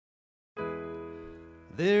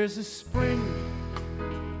There's a spring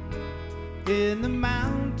in the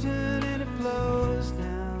mountain and it flows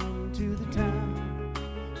down to the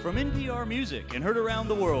town. From NPR Music and heard around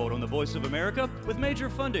the world on the Voice of America with major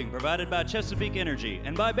funding provided by Chesapeake Energy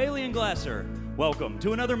and by Bailey & Glasser. Welcome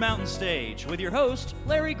to another Mountain Stage with your host,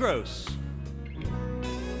 Larry Gross.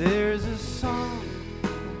 There's a song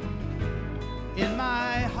in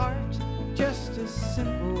my heart, just a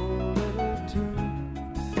simple little tune.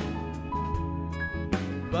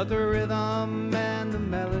 But the rhythm and the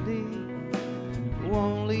melody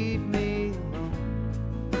won't leave me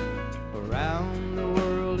alone. Around the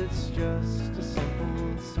world it's just a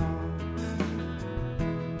simple song.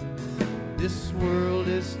 This world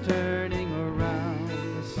is turning around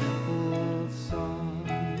a simple song.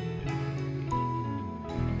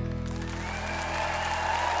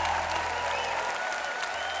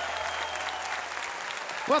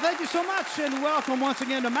 Well, thank you so much, and welcome once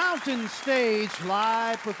again to Mountain Stage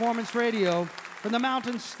Live Performance Radio from the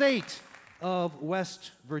Mountain State of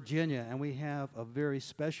West Virginia. And we have a very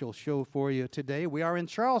special show for you today. We are in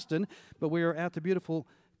Charleston, but we are at the beautiful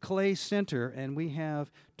Clay Center, and we have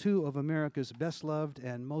two of America's best loved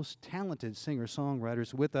and most talented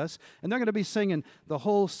singer-songwriters with us. And they're going to be singing the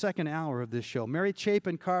whole second hour of this show. Mary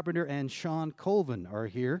Chapin Carpenter and Shawn Colvin are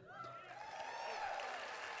here.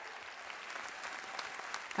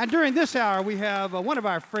 And during this hour, we have one of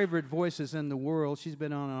our favorite voices in the world. She's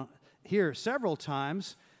been on here several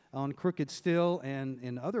times on Crooked Still and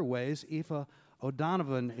in other ways. Aoife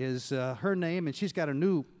O'Donovan is her name, and she's got a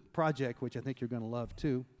new project, which I think you're going to love,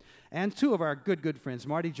 too. And two of our good friends,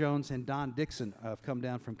 Marty Jones and Don Dixon, have come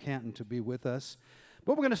down from Canton to be with us.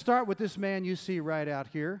 But we're going to start with this man you see right out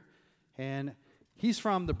here. And he's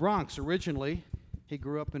from the Bronx originally. He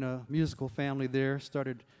grew up in a musical family there,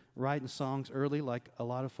 started writing songs early like a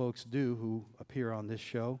lot of folks do who appear on this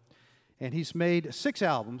show. And he's made 6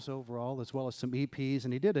 albums overall, as well as some EPs.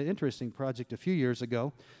 And he did an interesting project a few years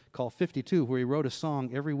ago called 52, where he wrote a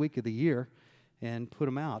song every week of the year and put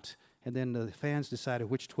them out. And then the fans decided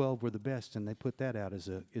which 12 were the best, and they put that out as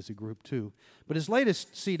a group, too. But his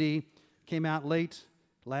latest CD came out late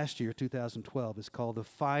last year, 2012. It's called The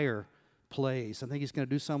Fire Plays. I think he's going to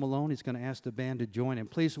do some alone. He's going to ask the band to join him.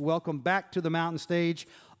 Please welcome back to the Mountain Stage,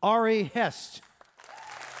 Ari Hest.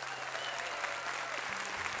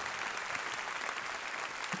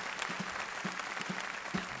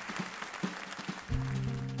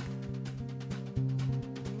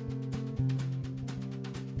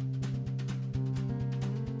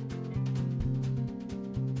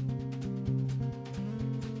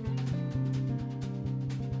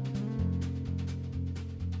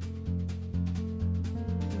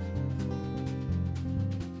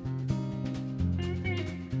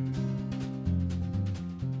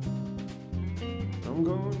 I'm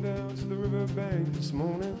going down to the riverbank this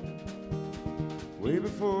morning, way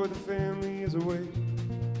before the family is awake.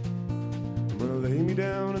 I'm gonna lay me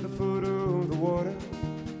down at the foot of the water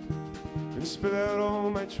and spill out all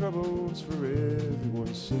my troubles for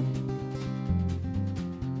everyone's sake.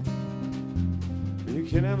 You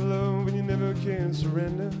can't have love when you never can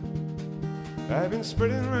surrender. I've been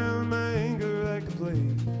spreading around my anger like a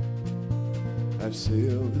plague. I've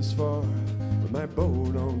sailed this far with my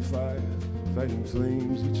boat on fire, fighting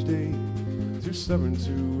flames each day, too stubborn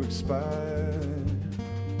to expire.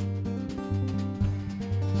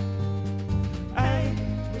 I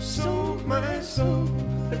will soak my soul,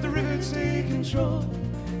 let the river take control,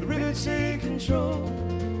 the river take control.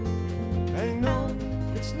 I know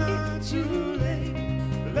it's not too late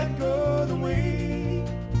to let go of the weight,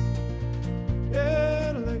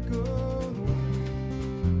 yeah, to let go of the weight.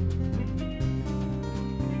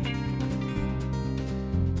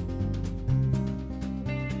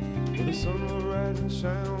 The sun will rise and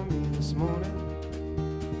shine on me this morning.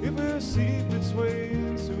 It will seep its way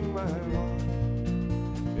into my heart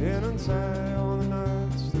and untie all the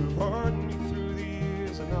knots that have hardened me through the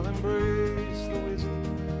years, and I'll embrace the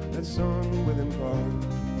wisdom that sun will impart.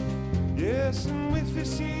 Yes, and with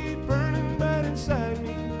this heat burning right inside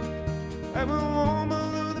me, I will warm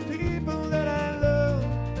all of the people that I love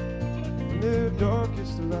in their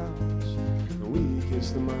darkest of hours and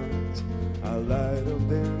weakest of minds. I'll light up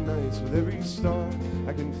their nights with every star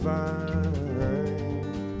I can find.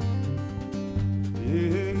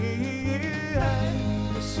 Yeah,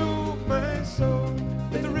 I will soak my soul,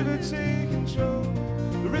 let the river take control,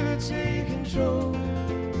 the river take control.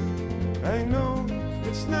 I know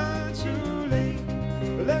it's not too late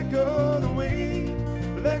to let go of the weight,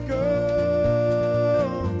 to let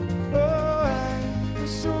go. Oh, I will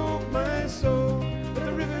soak my soul, let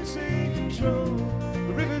the river take control,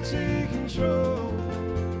 the river take control.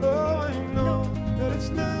 Oh, I know that it's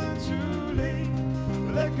not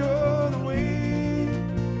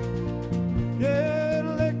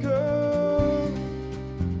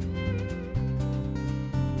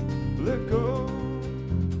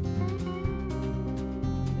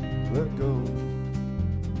let go.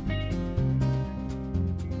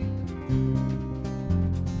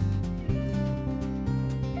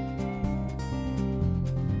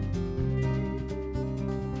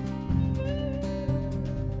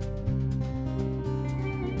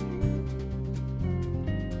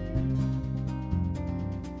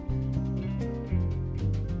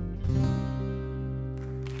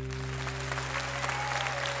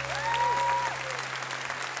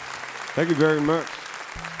 Thank you very much.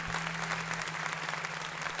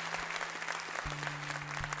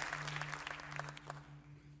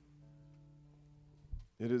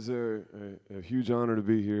 It is a huge honor to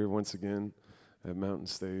be here once again at Mountain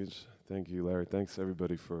Stage. Thank you, Larry. Thanks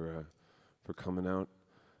everybody for coming out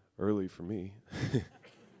early for me,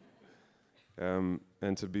 and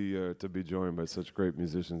to be joined by such great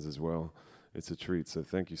musicians as well. It's a treat. So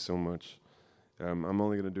thank you so much. I'm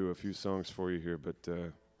only going to do a few songs for you here, but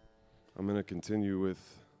I'm going to continue with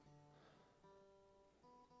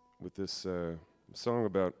this song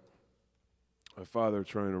about a father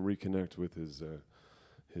trying to reconnect with his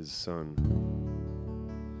son.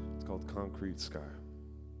 It's called Concrete Sky.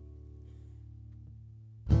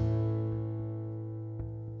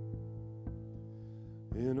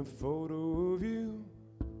 In a photo of you,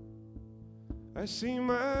 I see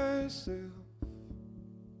myself.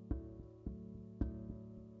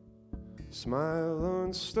 Smile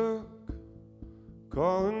unstuck,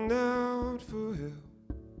 calling out for help.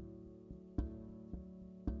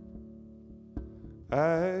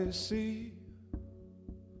 I see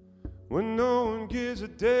when no one gives a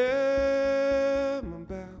damn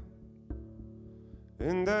about,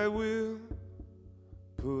 and I will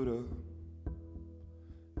put up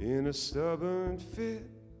in a stubborn fit.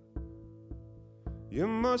 You're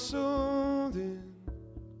muscled in.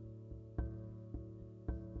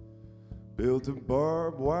 Built a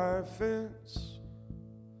barbed wire fence,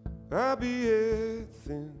 I'll be it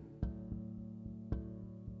thin.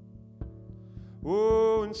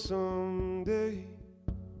 Oh, and someday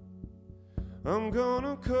I'm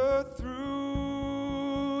gonna cut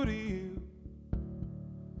through to you,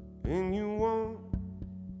 and you won't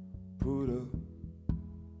put up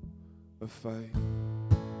a fight.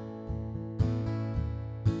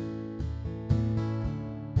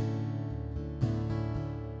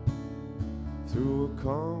 Through a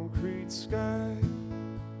concrete sky,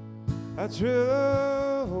 I drill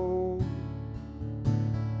a hole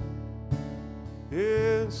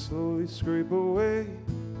and slowly scrape away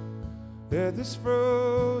at this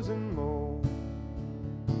frozen mold.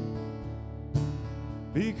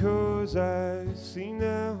 Because I see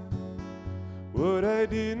now what I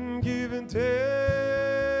didn't give a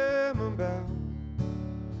damn about,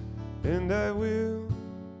 and I will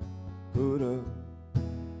put up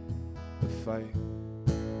a fight.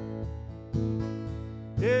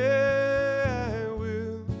 Yeah, I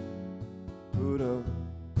will put up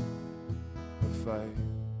a fight.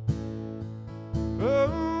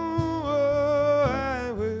 Oh,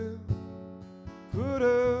 I will put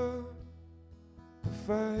up a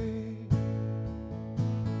fight.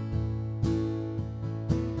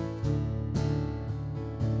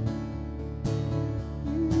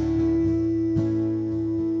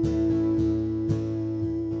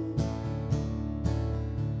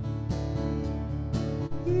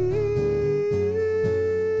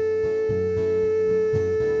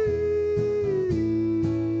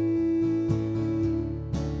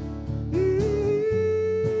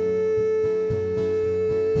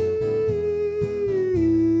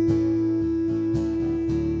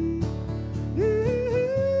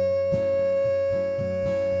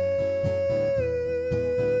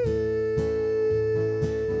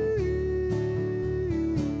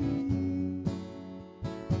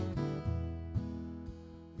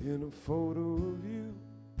 In a photo of you,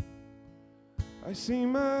 I see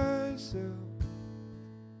myself.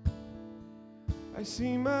 I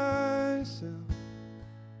see myself.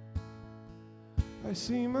 I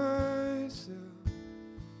see myself.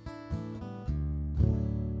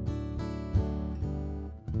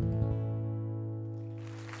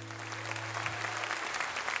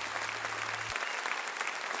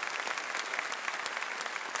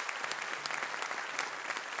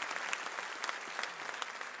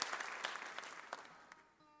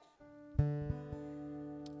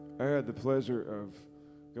 I had the pleasure of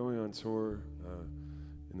going on tour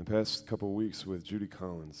in the past couple of weeks with Judy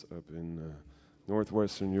Collins up in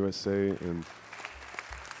northwestern USA and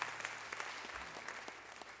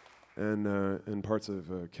in parts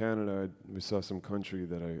of Canada. We saw some country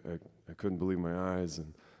that I couldn't believe my eyes,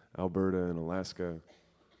 in Alberta and Alaska.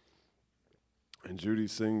 And Judy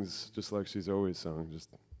sings just like she's always sung,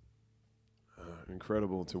 just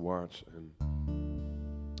incredible to watch.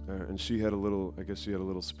 And she had a little, I guess she had a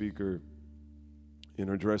little speaker in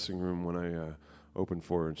her dressing room when I opened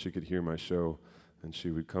for her, and she could hear my show, and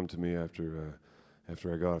she would come to me after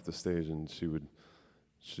I got off the stage, and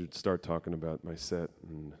she'd start talking about my set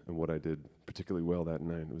and what I did particularly well that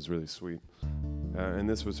night. It was really sweet. And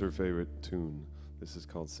this was her favorite tune. This is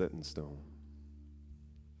called Set in Stone.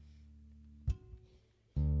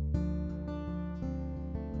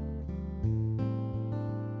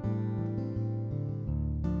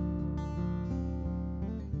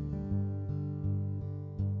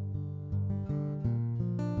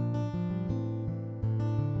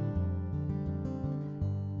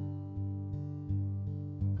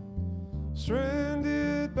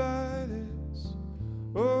 Stranded by this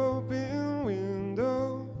open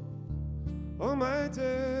window, all my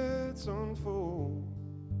debts unfold.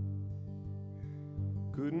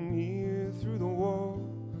 Couldn't hear through the wall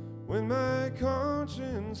when my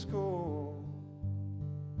conscience called.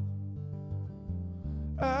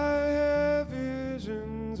 I have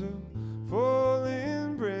visions of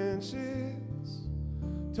falling branches,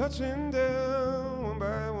 touching down one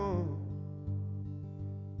by one.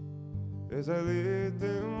 As I let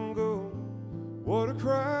them go, water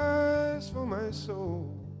cries for my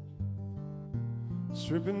soul,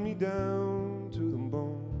 stripping me down to the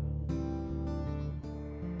bone.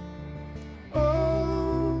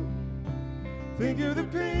 Oh, think of the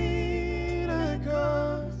pain I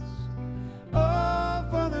caused, all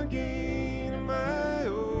for the gain of my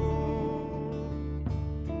own.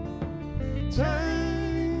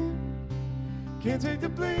 Time can't take the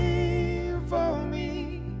blame for me.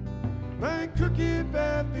 My crooked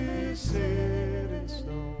path is set in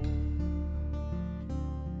stone.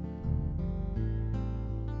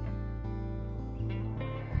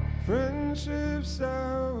 Friendship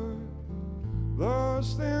sour,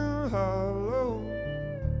 lost and hollow,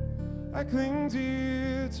 I cling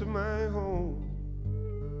dear to my home.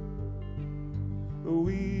 The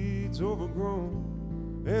weeds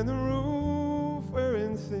overgrown and the roof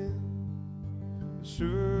wearing thin, the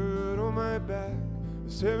shirt on my back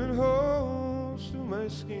tearing holes through my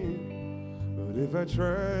skin. But if I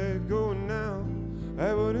tried going now,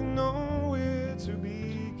 I wouldn't know where to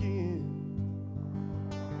begin.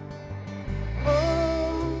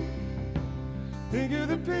 Oh, think of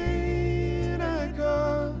the pain I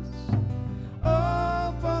caused,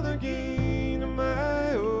 all for the gain of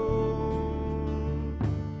my own.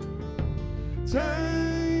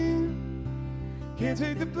 Time can't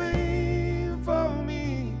take the blame for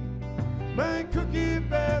me. My crooked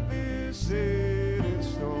path is set in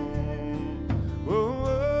stone. Oh,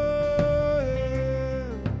 oh, yeah.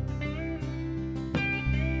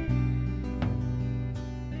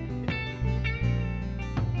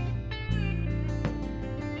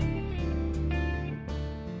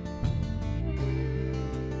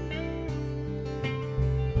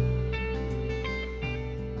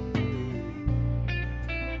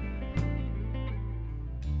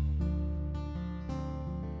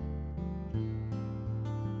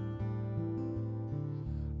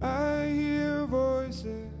 I hear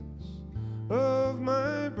voices of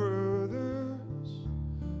my brothers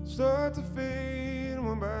start to fade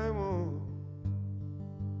one by one.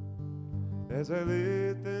 As I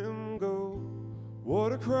let them go,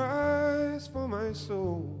 water cries for my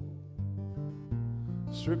soul,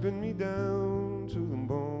 stripping me down to the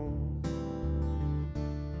bone,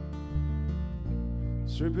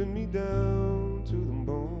 stripping me down to the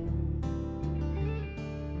bone.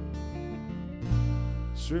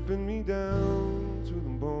 Stripping me down to the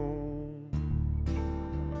bone.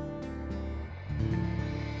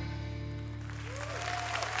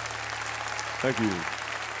 Thank you.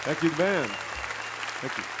 Thank you, the band.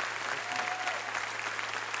 Thank you.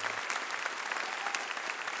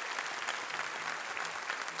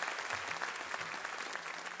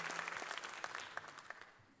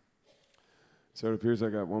 So it appears I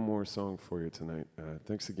got one more song for you tonight.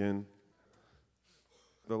 Thanks again.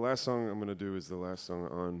 The last song I'm going to do is the last song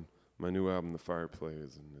on my new album, The Fire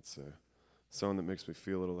Plays, and it's a song that makes me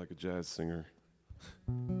feel a little like a jazz singer.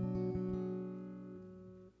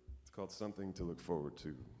 It's called Something to Look Forward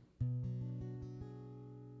to.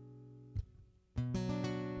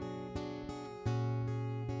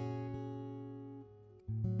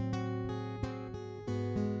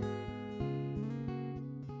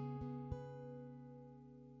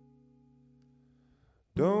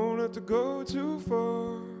 Don't have to go too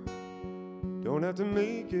far, don't have to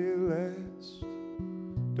make it last,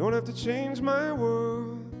 don't have to change my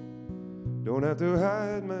world, don't have to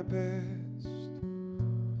hide my past.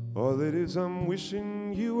 All it is I'm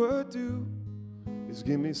wishing you would do is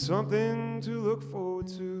give me something to look forward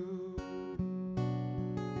to.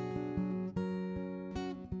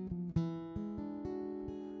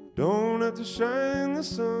 Don't have to shine the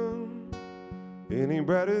sun any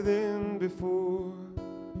brighter than before.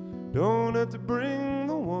 Don't have to bring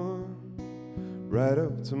the one right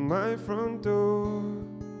up to my front door.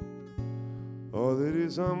 All it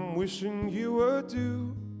is I'm wishing you would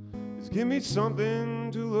do is give me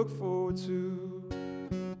something to look forward to.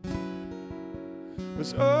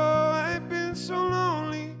 'Cause oh, I've been so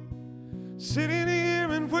lonely, sitting here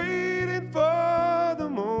and waiting for the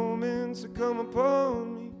moment to come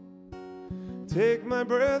upon me, take my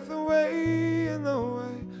breath away, and though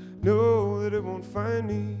I know that it won't find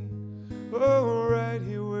me, oh, right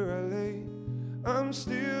here where I lay, I'm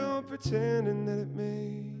still pretending that it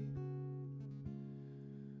may.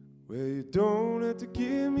 Well, you don't have to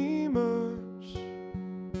give me much,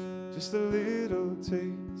 just a little taste.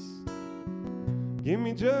 Give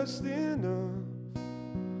me just enough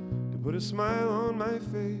to put a smile on my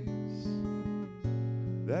face.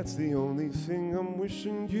 That's the only thing I'm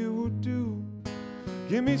wishing you would do.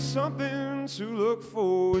 Give me something to look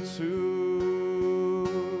forward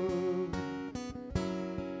to.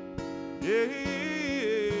 Yeah.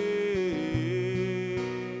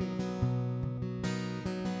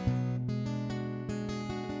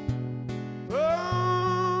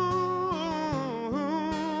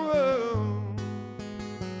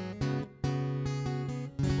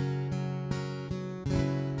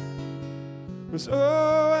 Cause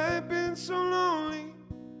oh, I've been so lonely,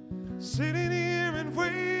 sitting here and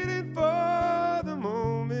waiting for the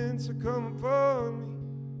moment to come upon me,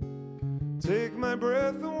 take my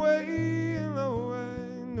breath away, and though I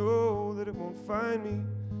know that it won't find me,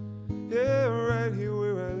 yeah, right here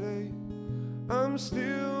where I lay, I'm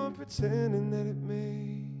still pretending that it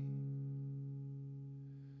may.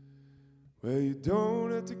 Well, you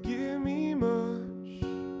don't have to give me much,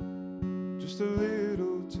 just a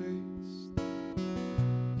little taste.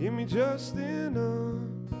 Give me just enough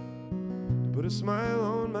to put a smile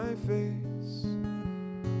on my face.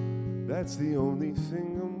 That's the only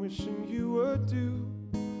thing I'm wishing you would do.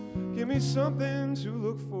 Give me something to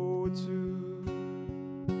look forward to.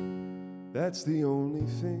 That's the only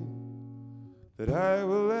thing that I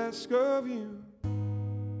will ask of you.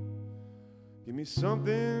 Give me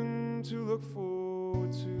something to look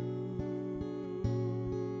forward to.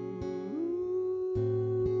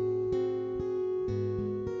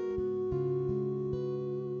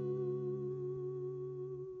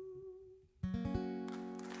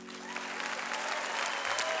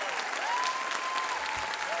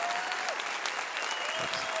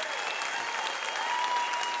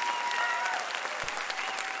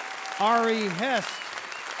 Ari Hest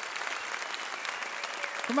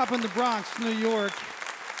from up in the Bronx, New York.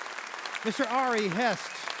 Mr. Ari Hest.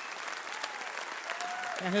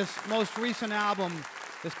 And his most recent album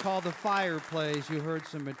is called The Fireplace. You heard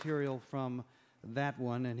some material from that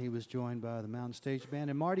one, and he was joined by the Mountain Stage Band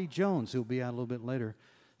and Marty Jones, who will be out a little bit later,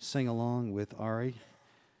 sing along with Ari.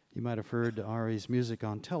 You might have heard Ari's music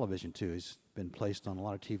on television, too. He's been placed on a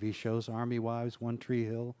lot of TV shows, Army Wives, One Tree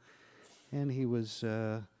Hill, and he was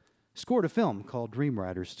scored a film called Dream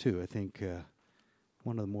Riders, too. I think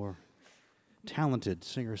one of the more talented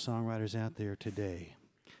singer-songwriters out there today.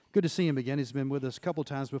 Good to see him again. He's been with us a couple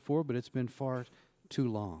times before, but it's been far too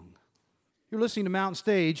long. You're listening to Mountain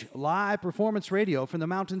Stage, live performance radio from the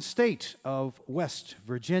Mountain State of West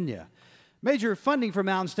Virginia. Major funding for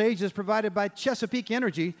Mountain Stage is provided by Chesapeake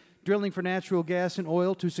Energy, drilling for natural gas and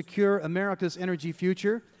oil to secure America's energy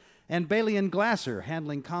future, and Bailey & Glasser,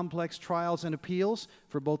 handling complex trials and appeals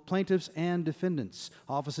for both plaintiffs and defendants.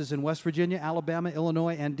 Offices in West Virginia, Alabama,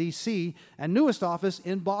 Illinois, and D.C., and newest office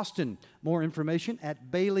in Boston. More information at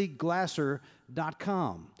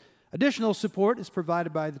baileyglasser.com. Additional support is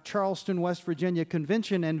provided by the Charleston, West Virginia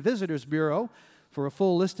Convention and Visitors Bureau. For a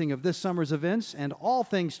full listing of this summer's events and all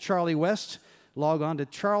things Charlie West, log on to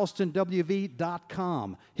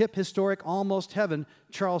charlestonwv.com. Hip, historic, almost heaven,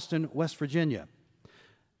 Charleston, West Virginia.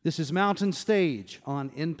 This is Mountain Stage on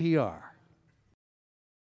NPR.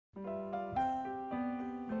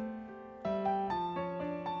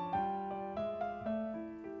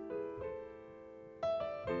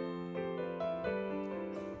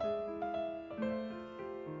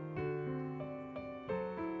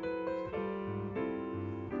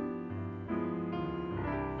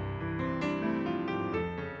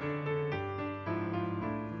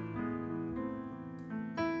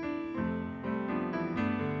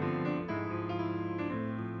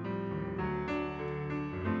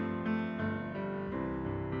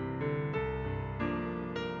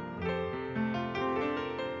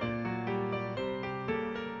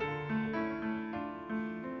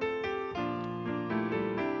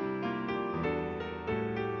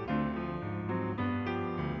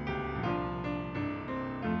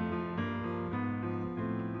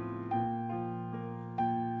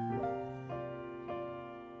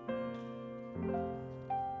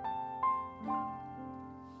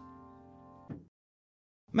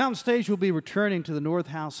 Mountain Stage will be returning to the North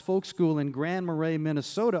House Folk School in Grand Marais,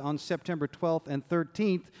 Minnesota on September 12th and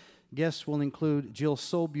 13th. Guests will include Jill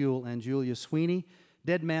Sobule and Julia Sweeney,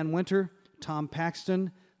 Dead Man Winter, Tom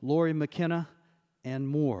Paxton, Lori McKenna, and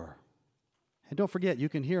more. And don't forget, you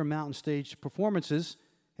can hear Mountain Stage performances,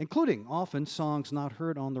 including often songs not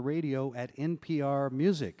heard on the radio, at NPR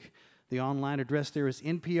Music. The online address there is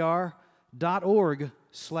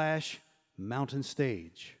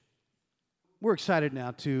npr.org/mountainstage. We're excited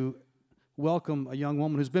now to welcome a young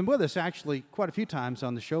woman who's been with us actually quite a few times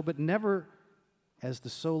on the show, but never as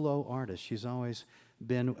the solo artist. She's always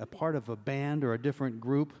been a part of a band or a different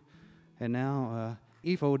group. And now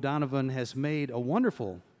Aoife O'Donovan has made a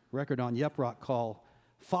wonderful record on Yup Rock called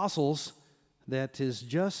Fossils that is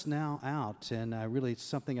just now out. And really it's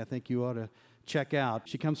something I think you ought to check out.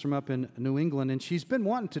 She comes from up in New England, and she's been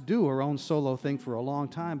wanting to do her own solo thing for a long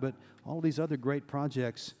time, but all these other great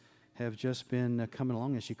projects have just been coming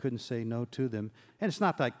along, and she couldn't say no to them. And it's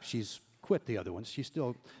not like she's quit the other ones. She's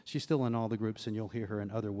still in all the groups, and you'll hear her in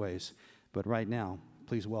other ways. But right now,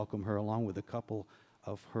 please welcome her along with a couple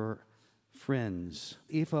of her friends.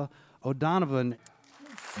 Aoife O'Donovan.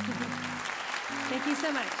 Thank you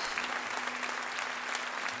so much.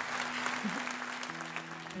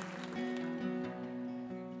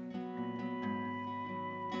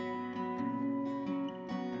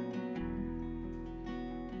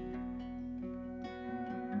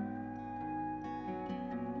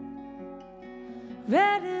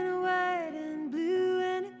 Red and white and blue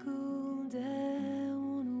and gold, I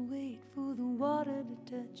wanna wait for the water to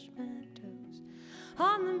touch my toes.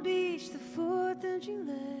 On the beach, the 4th of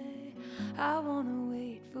July, I wanna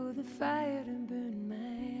wait for the fire to burn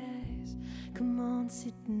my eyes. Come on,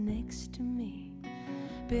 sit next to me,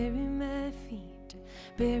 bury my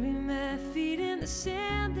feet in the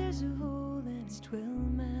sand. There's a hole and it's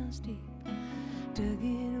 12 miles deep, dug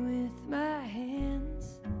it with my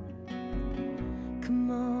hands.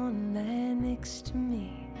 Come on, lie next to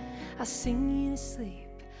me, I'll sing you to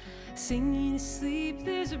sleep,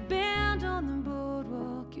 There's a band on the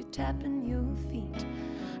boardwalk, you're tapping your feet,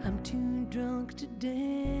 I'm too drunk to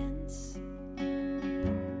dance.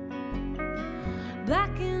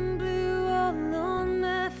 Black and blue all on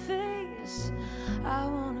my face, I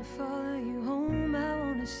wanna follow you home, I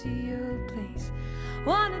wanna see your place.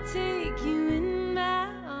 Wanna take you in my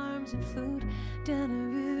arms and float down a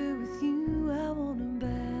river with you. I wanna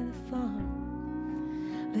buy the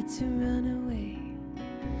farm, let's run away,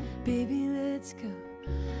 baby, let's go.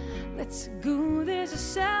 There's a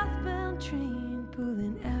southbound train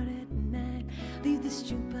pulling out at night, leave this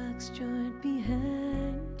jukebox joint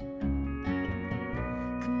behind.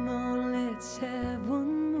 Come on, let's have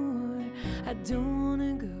one more, I don't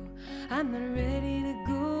wanna go, I'm not ready to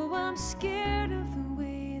go. I'm scared of the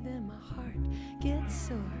way that my heart gets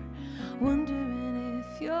sore, wondering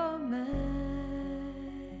if you're mine.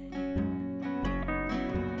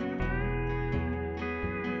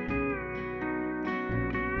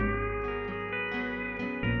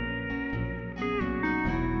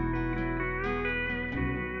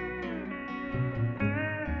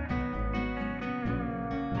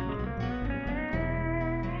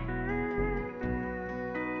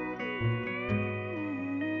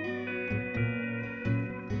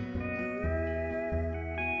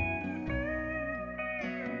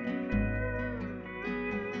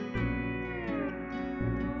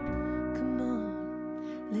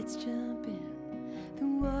 Let's jump in, the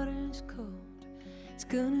water's cold. It's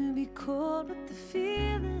gonna be cold, but the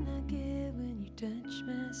feeling I get when you touch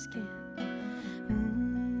my skin, it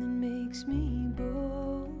makes me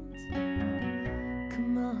bold.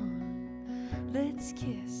 Come on, let's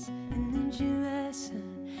kiss in the July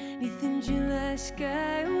sun, neath the July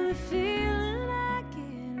sky. Oh, the feeling I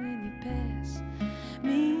get when you pass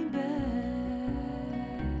me by.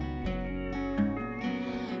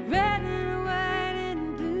 Red and white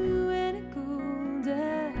and blue and gold,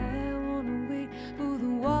 I wanna wait for the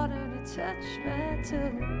water to touch my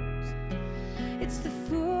toes. It's the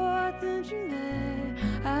 4th of July,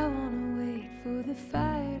 I wanna wait for the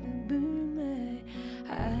fire to burn my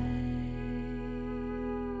eyes.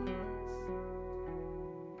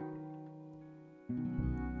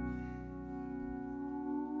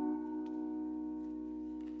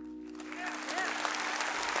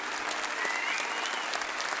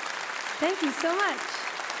 Thank you so much.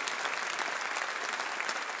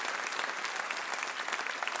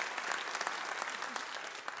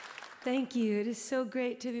 Thank you. It is so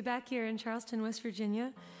great to be back here in Charleston, West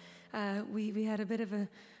Virginia. We had a bit of a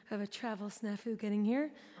travel snafu getting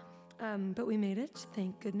here, but we made it,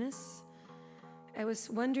 thank goodness. I was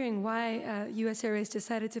wondering why US Airways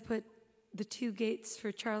decided to put the two gates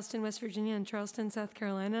for Charleston, West Virginia and Charleston, South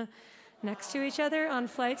Carolina next to each other on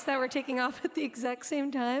flights that were taking off at the exact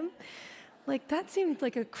same time. Like, that seemed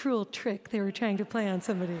like a cruel trick they were trying to play on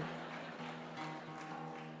somebody.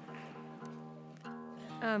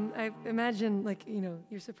 I imagine, like, you know,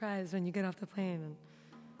 you're surprised when you get off the plane and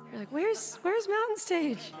you're like, where's Mountain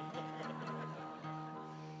Stage?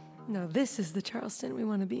 No, this is the Charleston we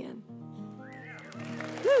want to be in.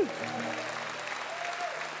 Woo!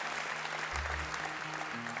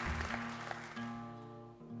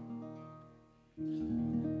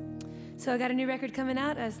 So I got a new record coming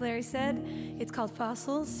out, as Larry said. It's called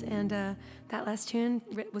Fossils, and that last tune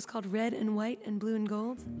was called Red and White and Blue and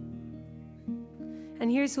Gold.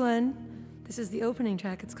 And here's one. This is the opening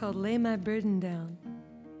track. It's called Lay My Burden Down.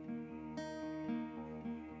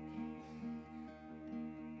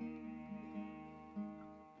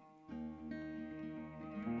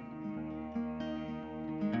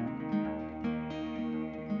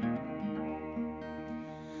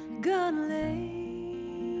 Gonna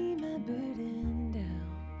lay my burden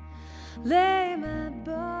down, lay my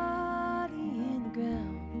body in the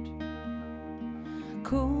ground,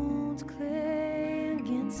 cold clay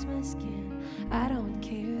against my skin, I don't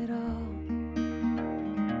care at all.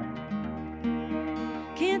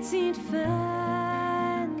 Can't seem to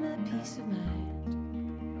find my peace of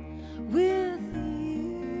mind with the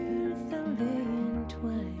youth I lay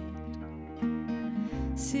entwined.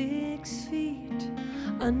 6 feet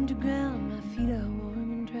underground, my feet are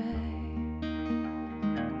warm and dry.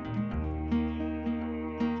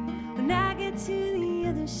 When I get to the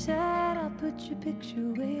other side, I'll put your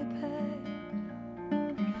picture way up high.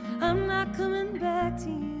 I'm not coming back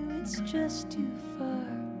to you, it's just too far.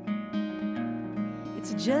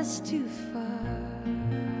 It's just too far.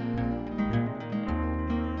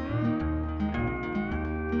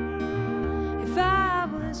 If I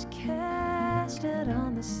was cast out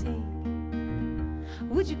on the sea,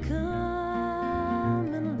 would you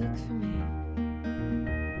come and look for me?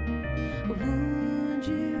 Or would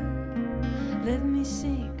you let me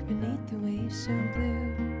sink beneath the waves so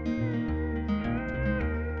blue?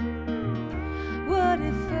 What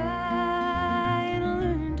if I had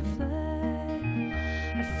learned to fly?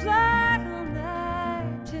 I'd fly all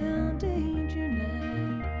night till danger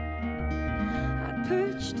night. I'd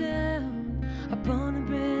perch down upon a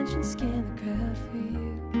branch and scan the crowd for you.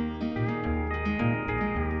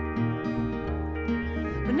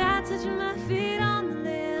 When I touch my feet on the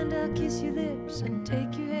land, I'll kiss your lips and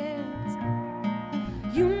take your hands.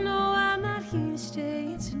 You know I'm not here to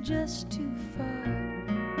stay, it's just too far.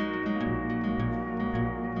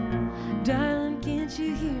 Darling, can't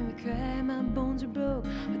you hear me cry? My bones are broke,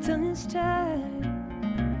 my tongue is tied.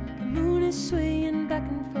 The moon is swaying back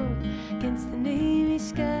and forth against the navy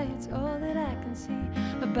sky. It's all that I can see.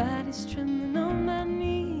 My body's trembling on my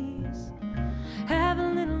knees. Have a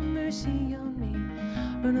little mercy on me.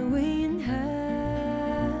 Run away and hide.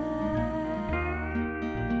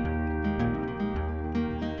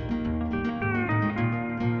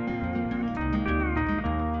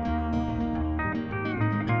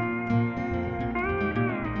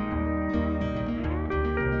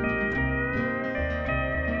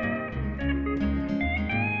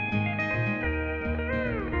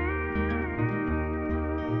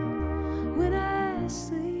 When I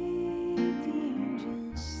sleep, the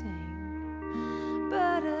angels sing,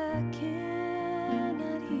 but I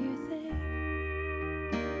cannot hear a thing.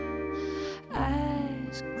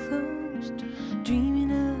 Eyes closed,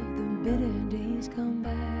 dreaming of the bitter days gone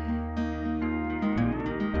by.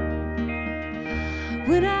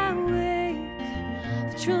 When I wake,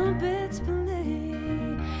 the trumpets play,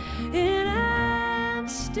 and I'm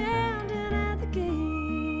standing at the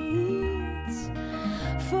gates.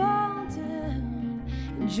 Fall down,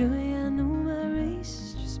 enjoy, I know my race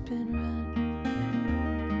has just been run.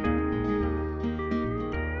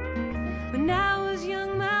 When I was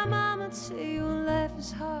young, my mama'd say, your life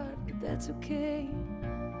is hard, but that's okay.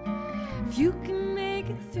 If you can make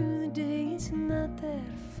it through the day, it's not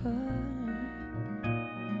that far.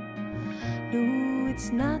 No,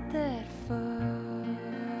 it's not that far.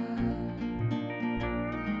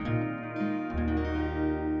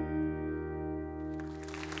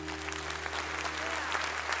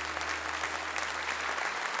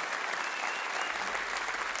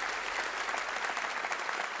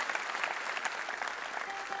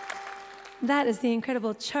 That is the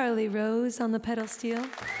incredible Charlie Rose on the pedal steel.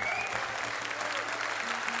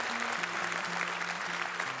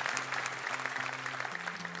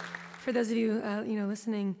 For those of you,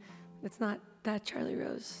 listening, it's not that Charlie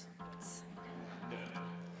Rose.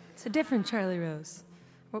 It's a different Charlie Rose.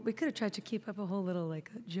 Well, we could have tried to keep up a whole little, like,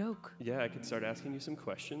 a joke. Yeah, I could start asking you some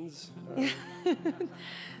questions.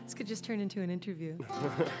 This could just turn into an interview.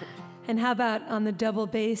 And how about on the double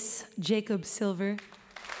bass, Jacob Silver?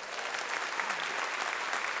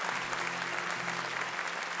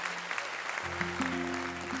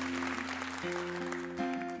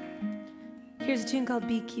 Here's a tune called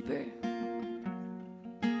Beekeeper.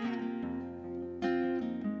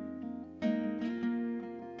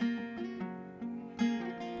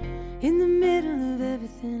 In the middle of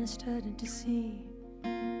everything I started to see,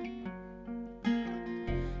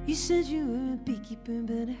 you said you were a beekeeper,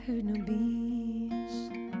 but I heard no bees.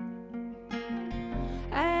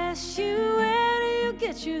 I asked you, where do you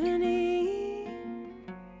get your honey?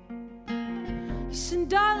 You said,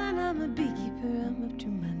 darling, I'm a beekeeper, I'm up to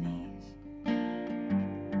my knees.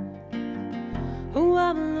 Oh,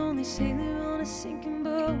 I'm a lonely sailor on a sinking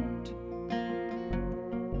boat.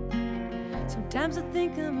 Sometimes I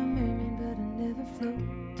think I'm a mermaid, but I never float.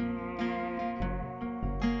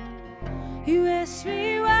 You asked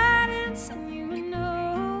me why I didn't send you a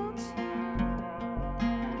note.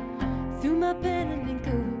 Threw my pen and ink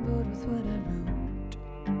overboard with what I wrote.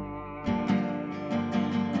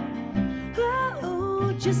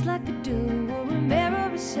 Oh, just like a doe or a mare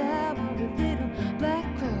or a sow or a little black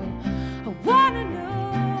crow. I wanna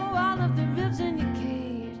know all of the ribs in your cage.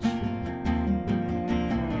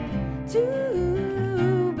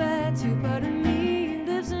 Two by two, part of me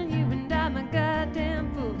lives in you, and I'm a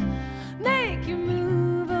goddamn fool. Make your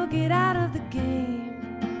move or get out of the game.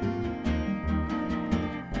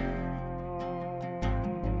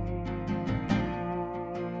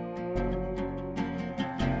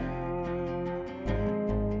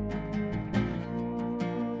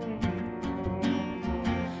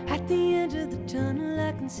 At the end of the tunnel,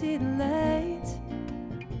 I can see the light.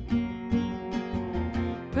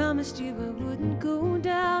 Promised you I wouldn't go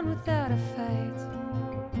down without a fight.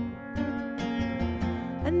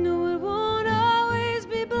 I know it won't always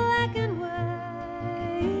be black and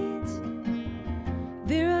white.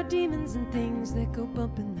 There are demons and things that go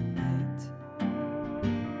bump in the night.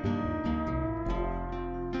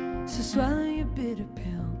 So swallow your bitter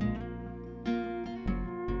pill.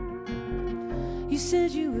 You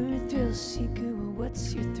said you were a thrill seeker, well,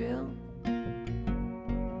 what's your thrill?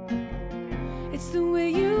 It's the way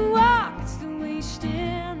you walk, it's the way you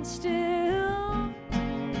stand still,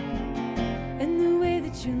 and the way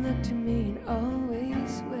that you look to me and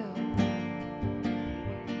always will.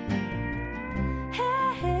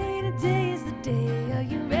 Hey, hey, today is the day. Are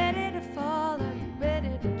you ready to fall? Are you ready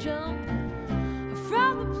to jump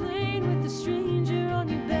from a plane with a stranger on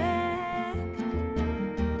your back?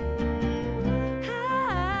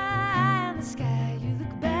 High in the sky, you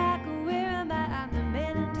look back, where am I? I'm the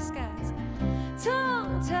man in disguise.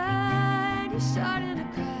 Tongue-tied, you're starting to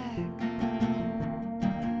crack.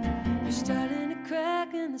 You're starting to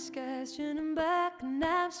crack, and the sky's turning black, and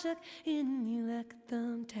I'm stuck in you like a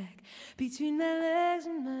thumbtack. Between my legs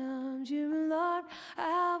and my arms, you're alarmed.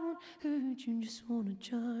 I won't hurt you, just wanna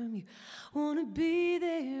charm you. Wanna be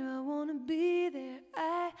there, I wanna be there.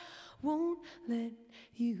 I won't let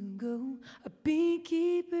you go. A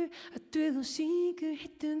beekeeper, a thrill seeker,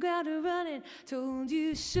 hit the ground running, told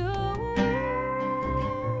you so.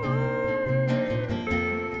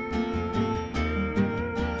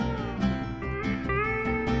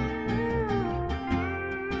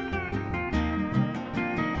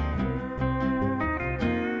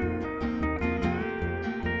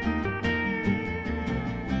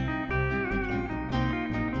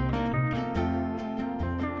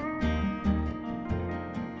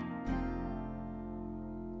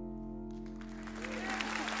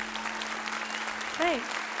 Thanks.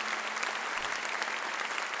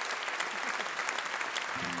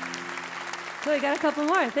 So we got a couple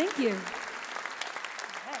more. Thank you.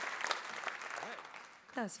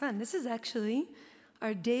 That was fun. This is actually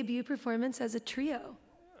our debut performance as a trio.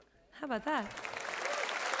 How about that?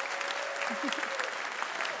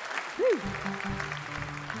 Woo.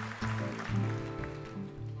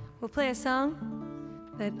 We'll play a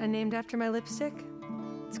song that I named after my lipstick.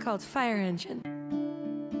 It's called Fire Engine.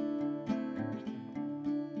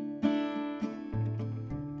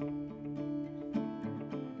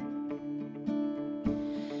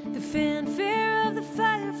 The fanfare of the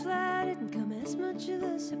firefly didn't come as much of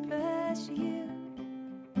a surprise to you.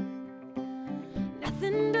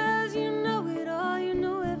 Nothing does, you know it all, you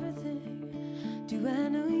know everything. Do I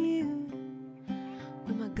know you?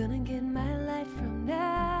 Where am I gonna get my light from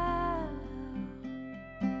now?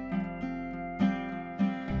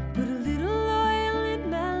 Put a little oil in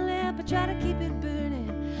my lamp, I try to keep it burning,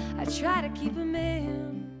 I try to keep a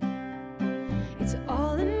man. It's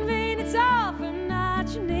all in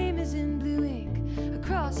not, your name is in blue ink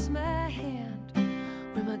across my hand.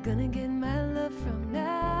 Where am I gonna get my love from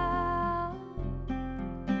now?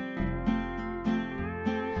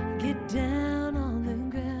 Get down on the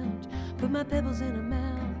ground, put my pebbles in a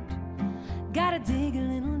mound. Gotta dig a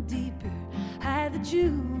little deeper, hide the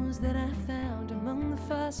jewels that I found among the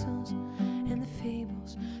fossils and the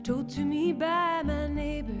fables told to me by my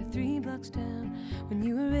neighbor 3 blocks down. When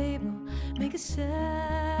you were able, make a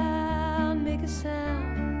sound, make a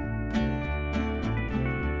sound.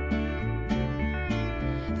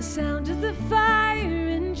 The sound of the fire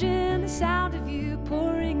engine, the sound of you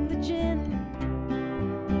pouring the gin.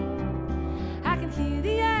 I can hear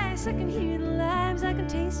the ice, I can hear the limes, I can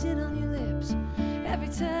taste it on your lips every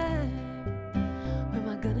time. Where am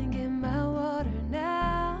I gonna get my water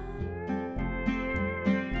now?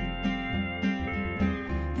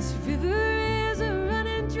 This river is a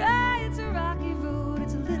running dry, it's a rocky road,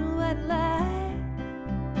 it's a little white lie.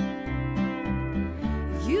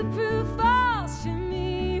 If you prove false to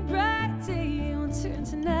me, bright day won't turn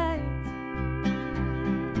to night.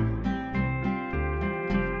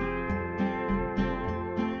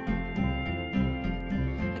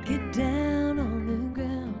 I get down on the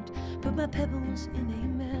ground, put my pebbles in a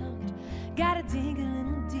mound. Gotta dig a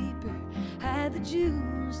little deeper, hide the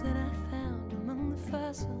jewels that I found among the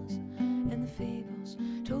fossils and the fables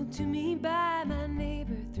told to me by my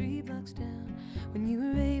neighbor 3 blocks down. When you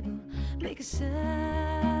were able, make a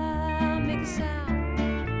sound, make a sound.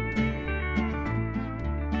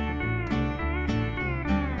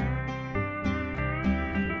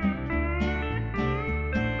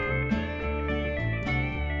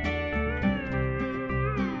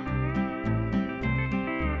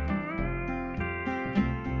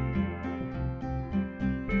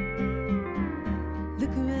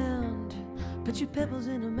 Look around, put your pebbles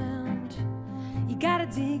in a mound. You gotta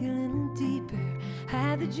dig a little deeper,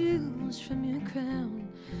 hide the jewels from your crown.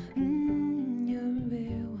 You're a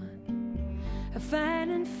rare one, a fine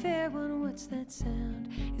and fair one. What's that sound?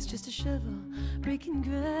 It's just a shovel breaking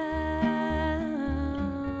ground.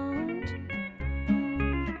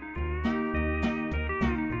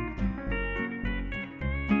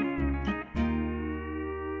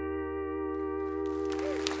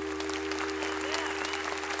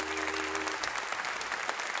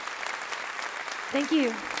 Thank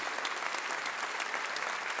you.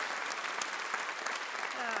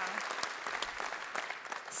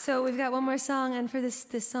 So we've got one more song, and for this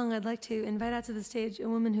song, I'd like to invite out to the stage a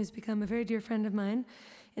woman who's become a very dear friend of mine.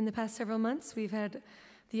 In the past several months, we've had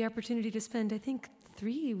the opportunity to spend, I think,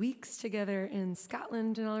 3 weeks together in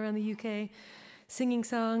Scotland and all around the UK, singing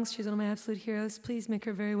songs. She's one of my absolute heroes. Please make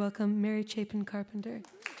her very welcome, Mary Chapin Carpenter.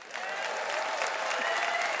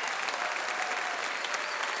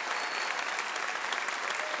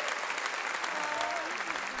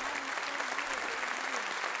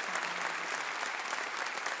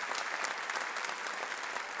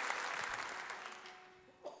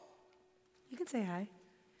 You can say hi.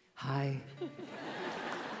 Hi.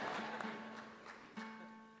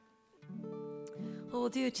 Well, we'll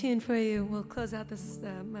do a tune for you. We'll close out this,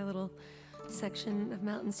 my little section of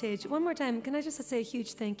Mountain Stage. One more time, can I just say a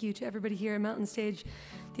huge thank you to everybody here at Mountain Stage.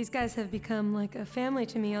 These guys have become like a family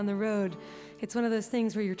to me on the road. It's one of those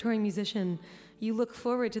things where you're a touring musician, you look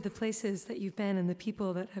forward to the places that you've been and the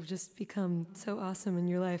people that have just become so awesome in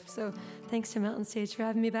your life. So thanks to Mountain Stage for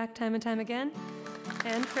having me back time and time again.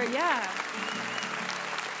 And for,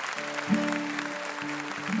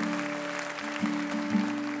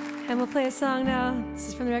 And we'll play a song now. This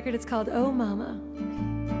is from the record. It's called Oh Mama.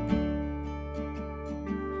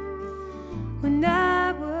 When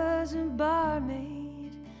I was a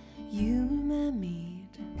barmaid, you were my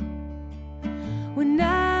maid. When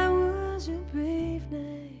I was a brave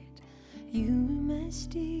knight, you were my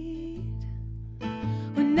steed.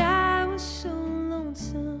 When I was so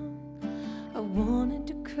lonesome, I wanted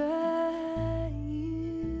to cry,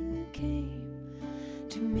 you came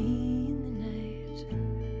to me in the night.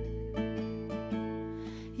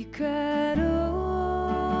 You cried,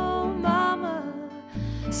 oh mama,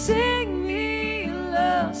 sing me a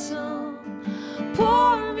love song,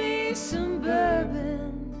 pour me some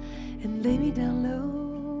bourbon and lay me down low.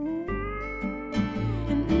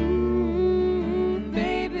 And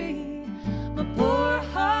baby, my poor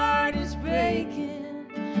heart is breaking.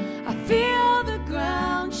 I feel the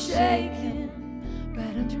ground shaking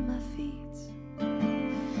right under my feet.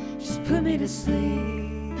 Just put me to sleep.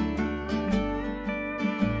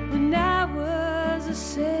 When I was a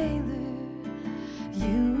sailor,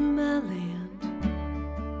 you were my land,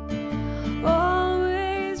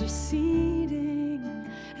 always receding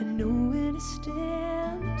and nowhere to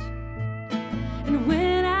stand. And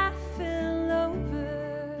when I fell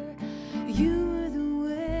over, you were the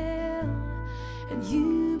well, and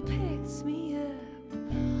you picked me up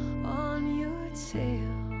on your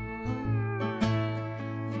tail.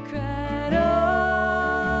 You cried,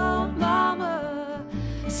 oh, mama,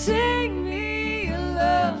 sing me a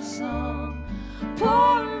love song,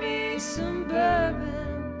 pour me some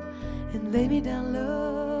bourbon, and lay me down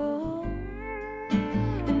low.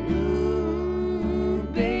 And ooh,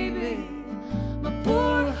 baby, my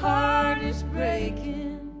poor heart is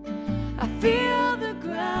breaking. I feel the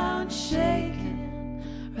ground shaking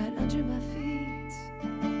right under my feet.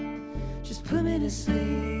 Just put me to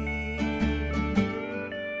sleep.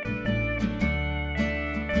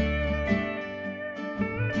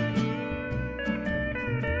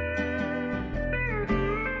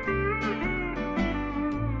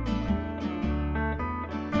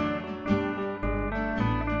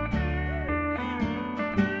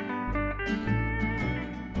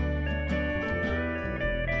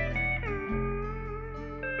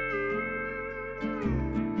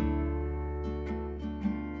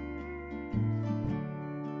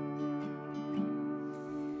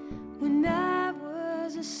 When I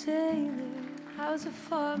was a sailor, I was a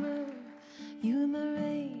farmer, you in my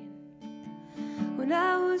rain. When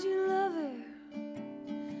I was your lover,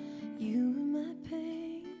 you in my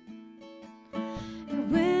pain.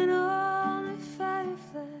 And when all the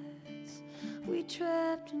fireflies we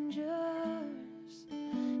trapped in jars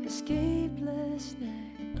escaped last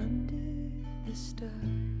night under the stars,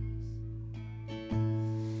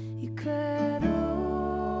 you cried,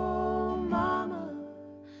 oh, mama,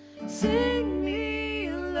 sing me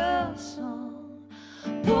a love song,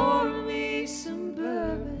 pour me some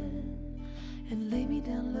bourbon, and lay me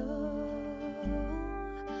down low.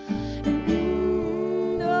 And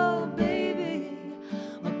ooh, oh, baby,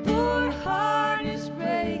 my poor heart is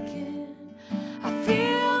breaking. I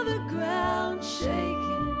feel the ground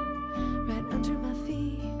shaking right under my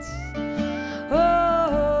feet. Oh,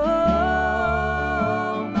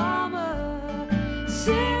 mama,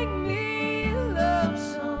 sing me a love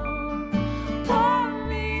song, pour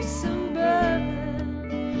me some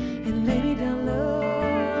bourbon, and lay me down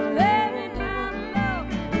low, lay me down low.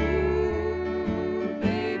 Ooh,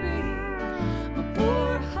 baby, my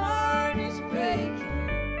poor heart is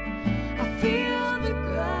breaking. I feel the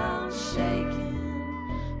ground shaking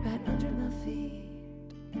right under my feet.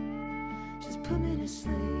 Just put me to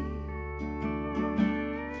sleep,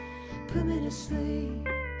 put me to sleep,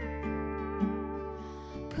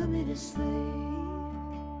 put me to sleep.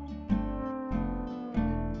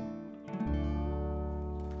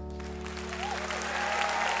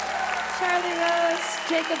 Charlie Rose,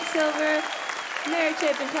 Jacob Silver, Mary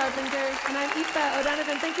Chapin Carpenter, and I'm Aoife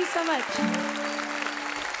O'Donovan. Thank you so much.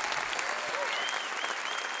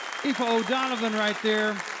 Aoife O'Donovan right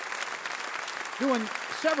there, doing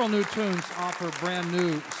several new tunes off her brand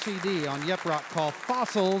new CD on Yep Rock called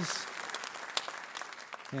Fossils.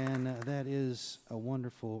 And that is a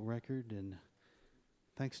wonderful record. And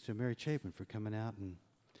thanks to Mary Chapin for coming out and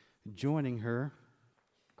joining her.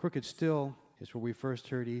 Crooked Still is where we first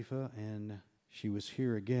heard Aoife, and she was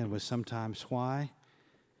here again with Sometimes Why.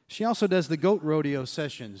 She also does the Goat Rodeo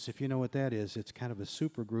Sessions, if you know what that is. It's kind of a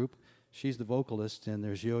super group. She's the vocalist, and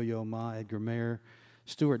there's Yo-Yo Ma, Edgar Mayer,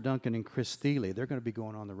 Stuart Duncan, and Chris Thiele. They're going to be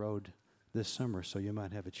going on the road this summer, so you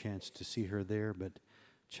might have a chance to see her there, but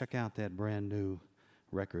check out that brand new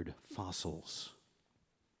record, Fossils.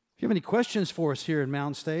 If you have any questions for us here at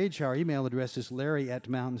Mountain Stage, our email address is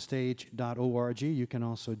larry@mountainstage.org. You can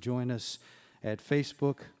also join us at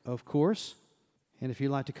Facebook, of course. And if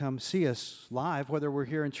you'd like to come see us live, whether we're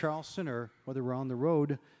here in Charleston or whether we're on the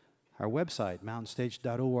road, our website,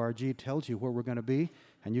 mountainstage.org, tells you where we're going to be,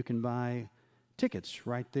 and you can buy tickets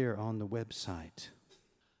right there on the website.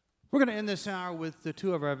 We're going to end this hour with the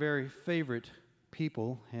two of our very favorite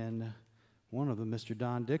people, and one of them, Mr.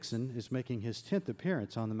 Don Dixon, is making his 10th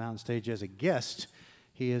appearance on the Mountain Stage as a guest.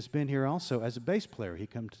 He has been here also as a bass player. He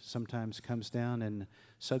sometimes comes down and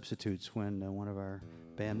substitutes when one of our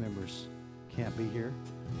band members can't be here.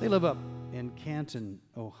 They live up in Canton,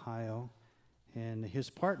 Ohio, and his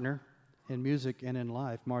partner in music and in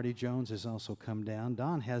life, Marty Jones, has also come down.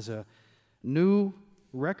 Don has a new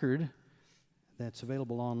record that's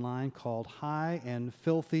available online called High and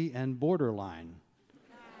Filthy and Borderline.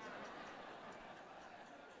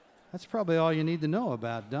 That's probably all you need to know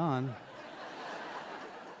about Don.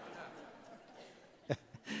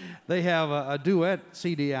 They have a duet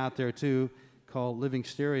CD out there, too, called Living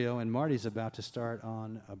Stereo, and Marty's about to start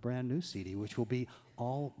on a brand new CD, which will be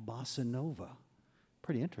all bossa nova.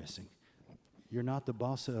 Pretty interesting. You're Not the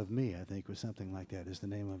Bossa of Me, I think, or something like that is the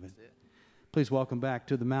name of it. Please welcome back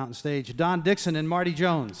to the mountain stage Don Dixon and Marty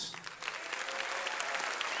Jones.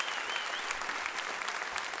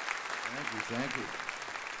 Thank you.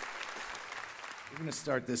 We're going to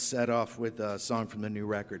start this set off with a song from the new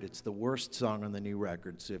record. It's the worst song on the new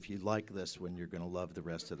record, so if you like this one, you're going to love the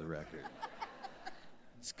rest of the record.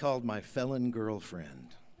 It's called My Felon Girlfriend.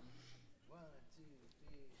 1, 2,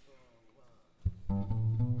 3, 4, 1.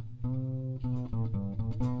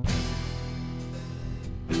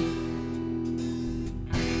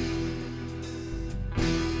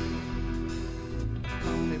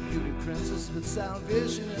 Call me beauty princess with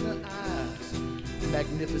salvation in her eyes.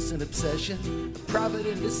 Magnificent obsession, a prophet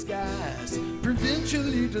in disguise.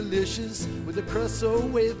 Provincially delicious with a crust so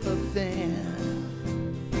wafer thin.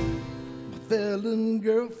 My felon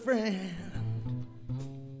girlfriend.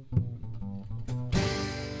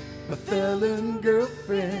 My felon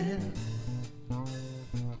girlfriend.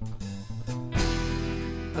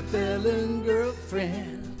 My felon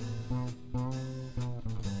girlfriend.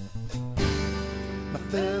 My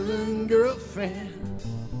felon girlfriend.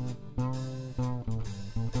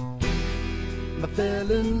 My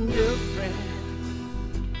felon girlfriend.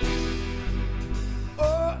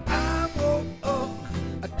 Oh, I woke up,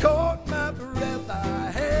 I caught my breath. I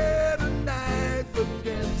had a knife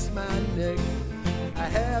against my neck. I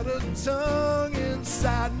had a tongue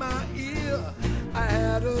inside my ear. I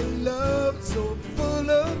had a love so full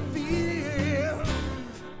of fear.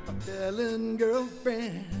 My felon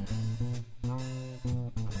girlfriend.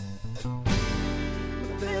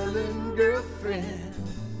 My felon girlfriend.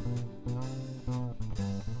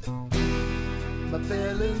 My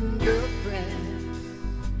felon girlfriend.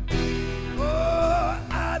 Oh,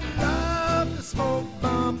 I'd love to smoke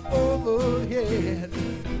bomb overhead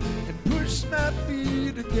and push my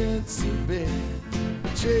feet against the bed.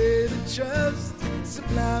 Trade of trust,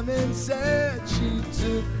 sublime and sad. She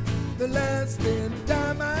took the last thing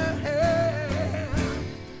time I had.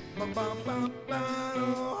 Bum, bum, bum, bum.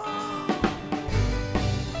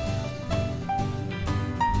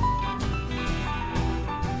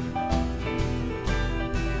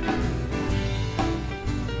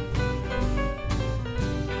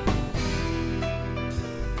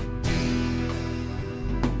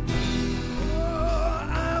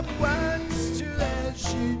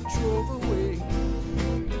 Drove away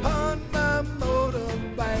on my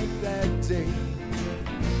motorbike that day.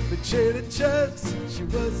 But Trader Chuck's, she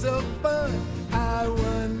was so fun. I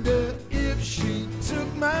wonder if she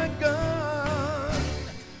took my gun.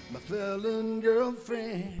 My felon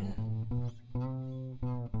girlfriend.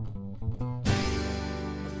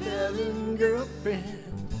 My felon girlfriend.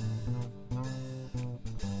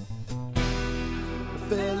 My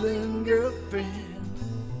felon girlfriend.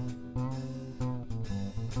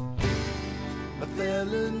 My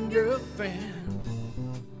felon girlfriend.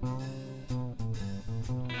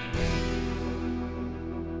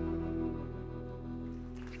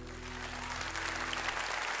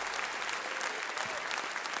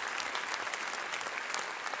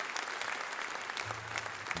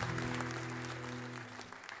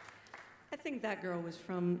 I think that girl was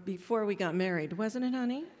from before we got married, wasn't it,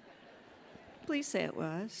 honey? Please say it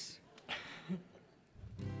was.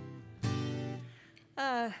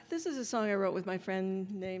 This is a song I wrote with my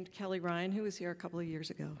friend named Kelly Ryan, who was here a couple of years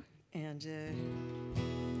ago. And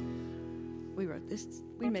we wrote this,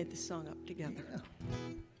 we made this song up together. Yeah.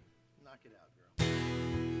 Knock it out, girl.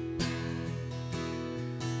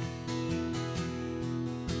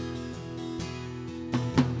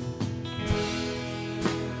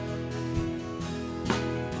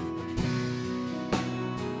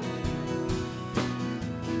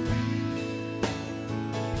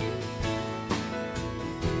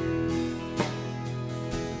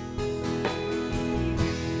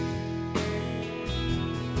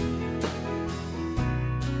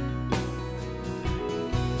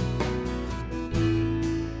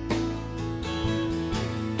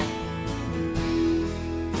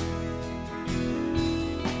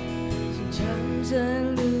 I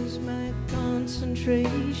lose my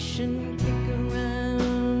concentration, kick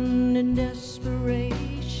around in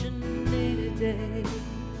desperation day to day.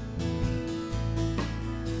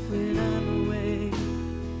 When I'm away,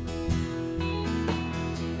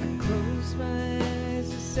 I close my eyes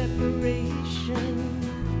to separation,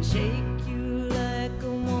 take you like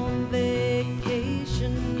a warm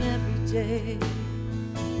vacation every day.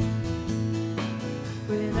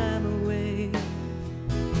 When I'm away,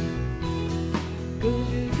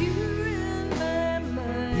 'cause you're in my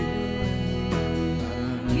mind.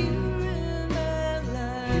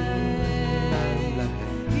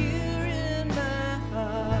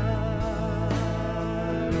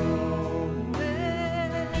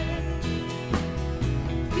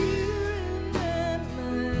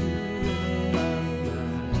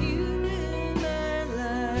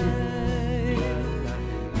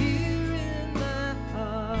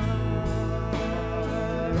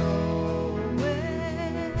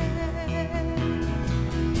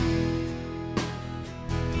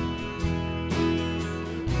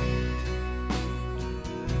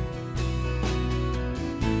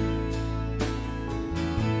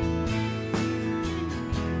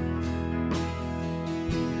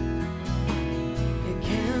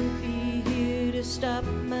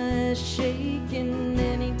 is shaking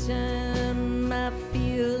anytime I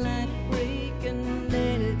feel like breaking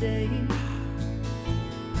any day.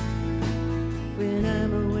 When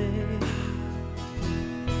I'm away,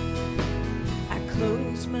 I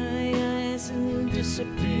close my eyes and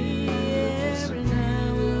disappear, and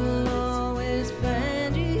I will always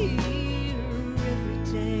find you here every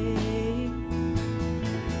day.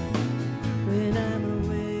 When I'm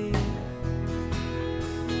away,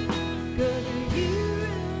 'cause you're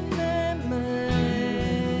in my mind,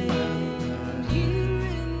 you're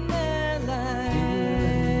in my life,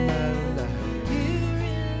 you're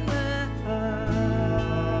in my heart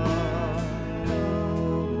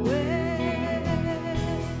always.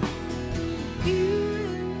 You're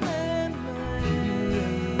in my mind,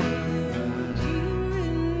 you're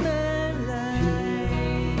in my life,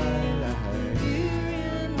 you're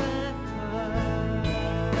in my heart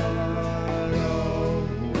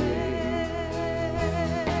always.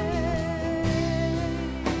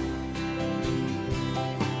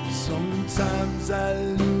 Sometimes I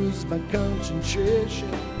lose my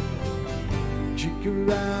concentration, kick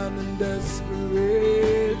around in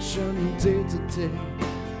desperation, day to day.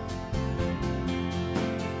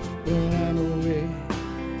 When I'm away,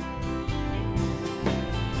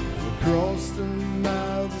 across the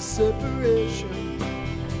miles of separation,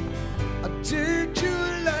 I take you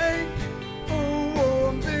like a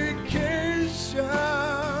warm vacation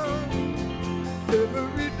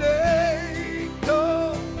every day.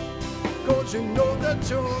 'Cause you know that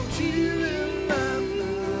you're here in my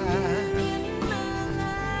mind,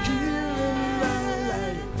 here in my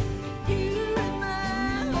life, here in my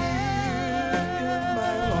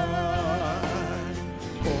heart,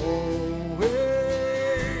 always.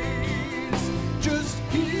 Just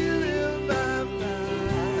here in my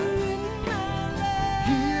mind,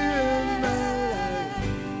 here in my life,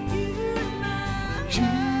 here in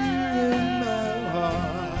my heart.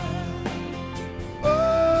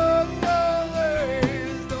 Always,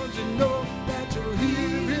 don't you know that you're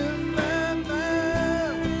here in my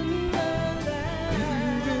mind,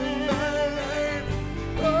 here in my life,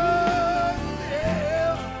 oh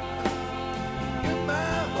yeah, in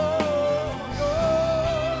my heart,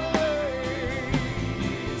 always,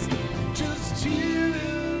 just here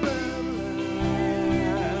in my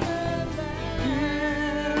life, here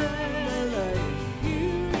in my life,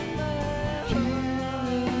 here in my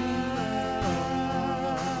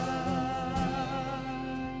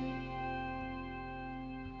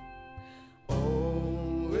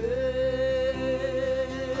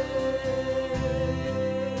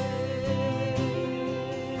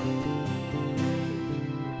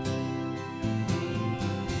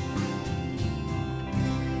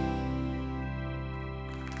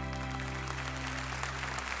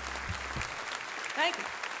Thank you.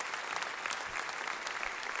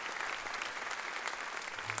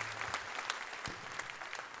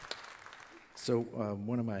 So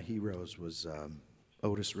one of my heroes was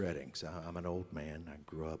Otis Redding. So I'm an old man. I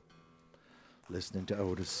grew up listening to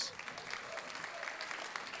Otis.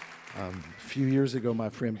 A few years ago, my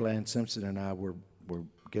friend Bland Simpson and I were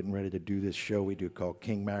getting ready to do this show we do called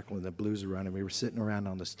King Mackerel and the Blues Run, and we were sitting around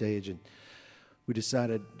on the stage, and we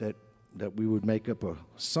decided that we would make up a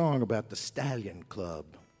song about the Stallion Club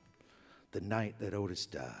the night that Otis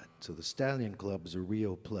died. So the Stallion Club is a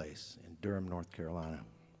real place in Durham, North Carolina.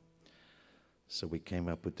 So we came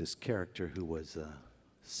up with this character who was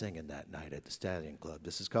singing that night at the Stallion Club.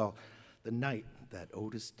 This is called The Night That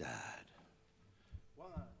Otis Died. 1,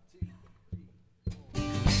 2, 3.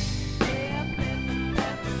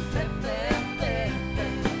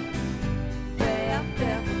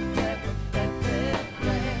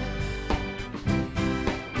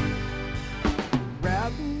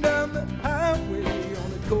 Riding down the highway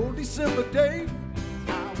on a cold December day,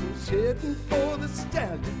 I was heading for the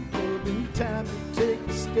Stallion Club in time to take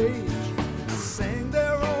the stage. I sang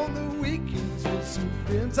there on the weekends with some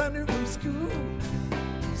friends I knew from school.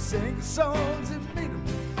 We sang the songs that made them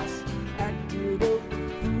dance, acted up the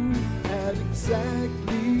fool at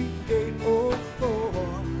exactly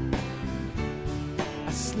 8:04.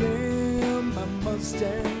 I slammed my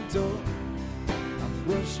Mustang door, I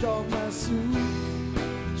brushed off my suit,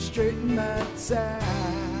 straightened my tie.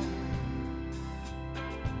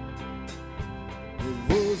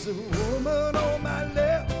 There was a woman on my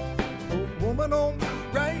left, a woman on my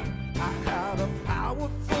right. I had a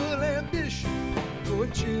powerful ambition for a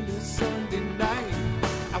chilly Sunday night.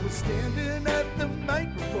 I was standing at the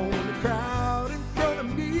microphone, the crowd in front of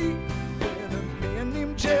me, and a man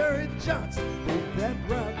named Jerry Johnson wrote that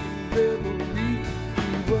rock and revelry.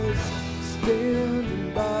 He was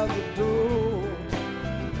standing by the door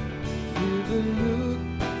with a look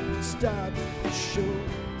that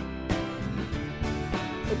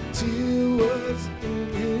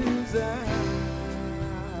design.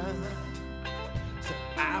 So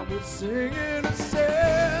I was singing a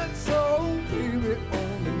sad song, baby,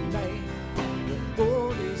 on the night the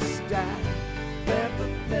Otis died.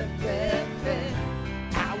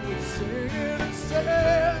 I was singing a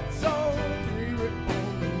sad song, baby,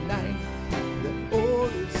 on the night the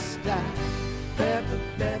Otis died.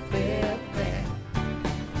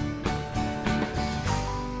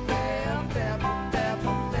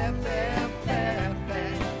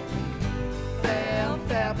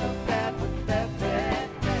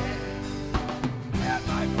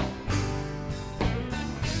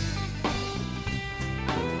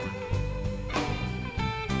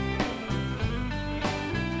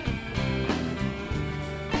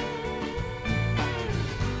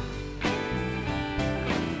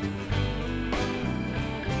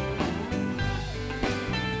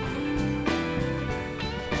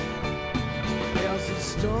 As he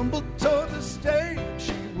stumbled toward the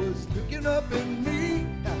stage, he was looking up at me.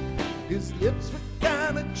 His lips were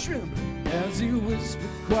kind of trembling as he whispered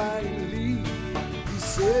quietly. He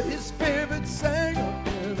said his favorite singer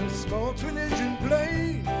in a small twin-engine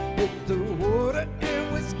plane hit the water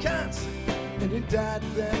in Wisconsin, and he died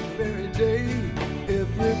that very day.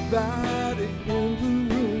 Everybody in the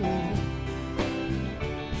room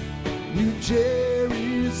knew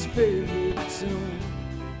Jerry's favorite tune,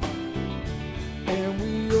 and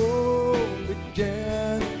we all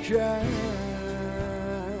began to cry.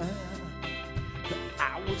 I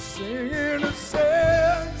was singing a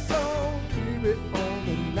sad song, baby, on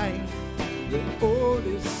the night the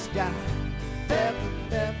Otis died.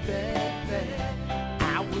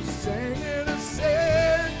 I was singing a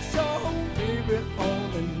sad song, baby,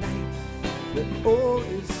 on the night the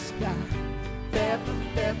Otis died. I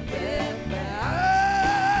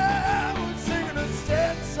was singing a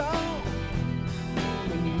sad song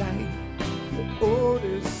the night the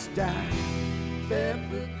Otis died.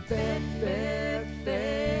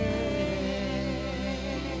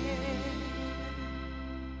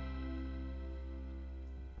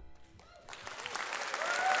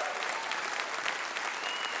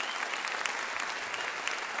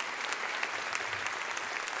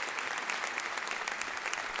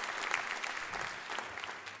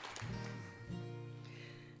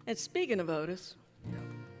 And speaking of Otis,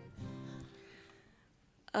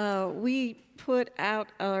 we put out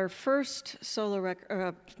our first solo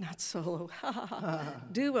record, not solo,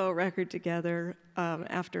 duo record together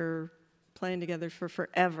after playing together for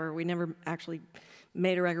forever. We never actually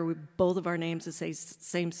made a record with both of our names the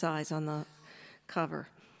same size on the cover.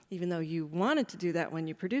 Even though you wanted to do that when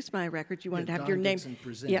you produced my record, you wanted to have your name.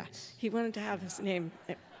 Yeah, he wanted to have his name,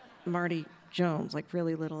 Marty Jones, like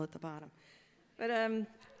really little at the bottom. But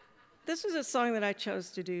this is a song that I chose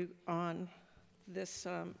to do on this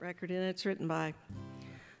record, and it's written by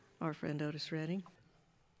our friend Otis Redding.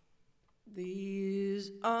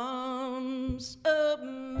 These arms of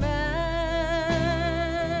mine,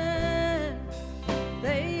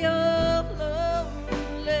 they are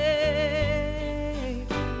lonely,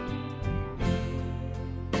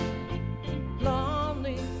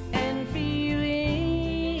 lonely and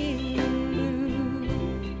feeling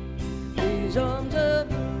blue. These arms of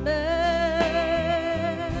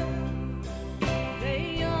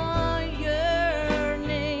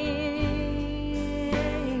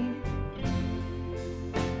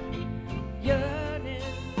yearning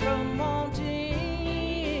from all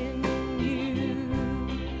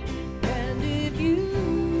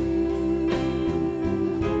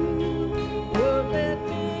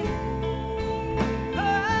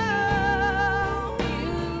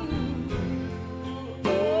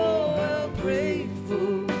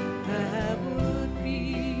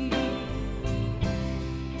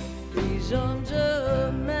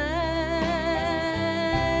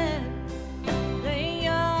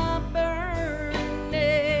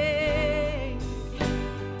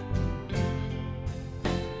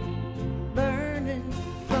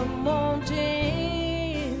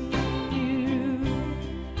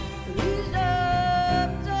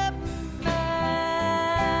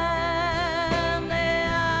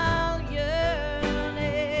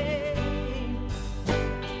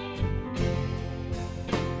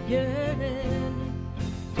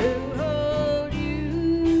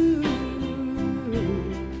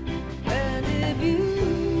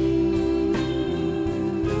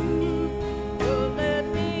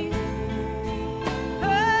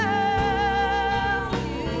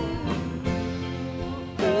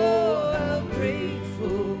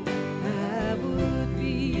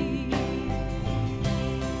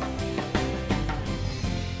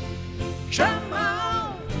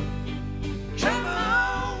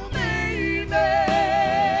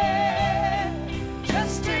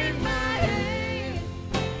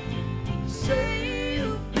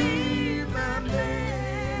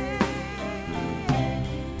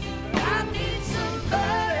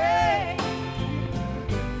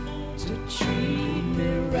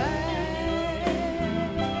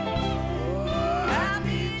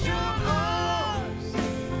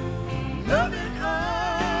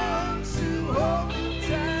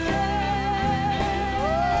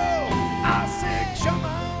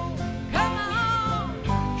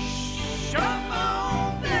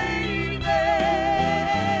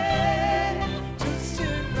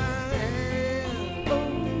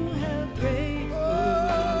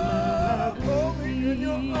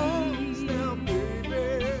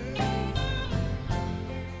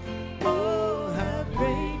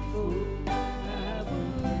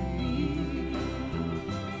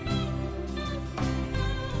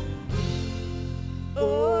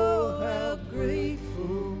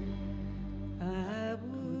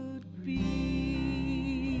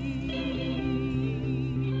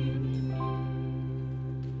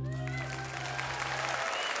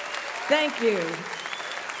Thank you.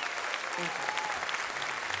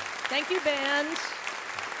 Thank you, band.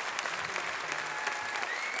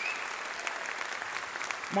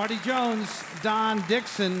 Marty Jones, Don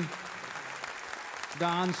Dixon.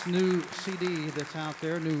 Don's new CD that's out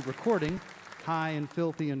there, new recording, High and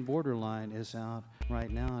Filthy and Borderline, is out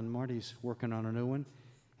right now, and Marty's working on a new one.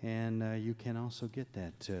 And you can also get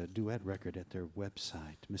that duet record at their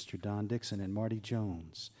website, Mr. Don Dixon and Marty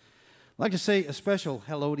Jones. I'd like to say a special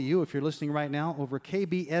hello to you if you're listening right now over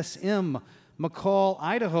KBSM, McCall,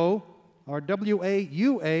 Idaho, or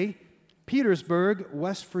WAUA, Petersburg,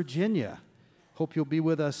 West Virginia. Hope you'll be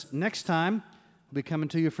with us next time. We'll be coming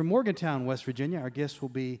to you from Morgantown, West Virginia. Our guests will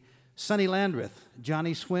be Sonny Landreth,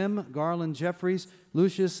 Johnny Swim, Garland Jeffries,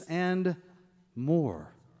 Lucius, and more.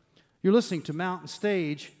 You're listening to Mountain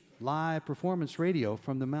Stage, live performance radio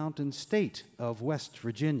from the Mountain State of West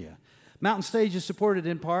Virginia. Mountain Stage is supported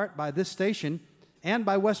in part by this station and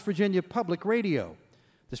by West Virginia Public Radio.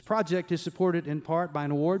 This project is supported in part by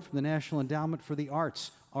an award from the National Endowment for the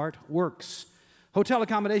Arts, ArtWorks. Hotel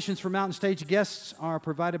accommodations for Mountain Stage guests are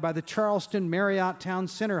provided by the Charleston Marriott Town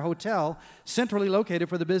Center Hotel, centrally located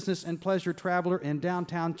for the business and pleasure traveler in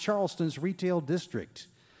downtown Charleston's retail district.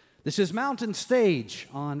 This is Mountain Stage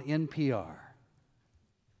on NPR.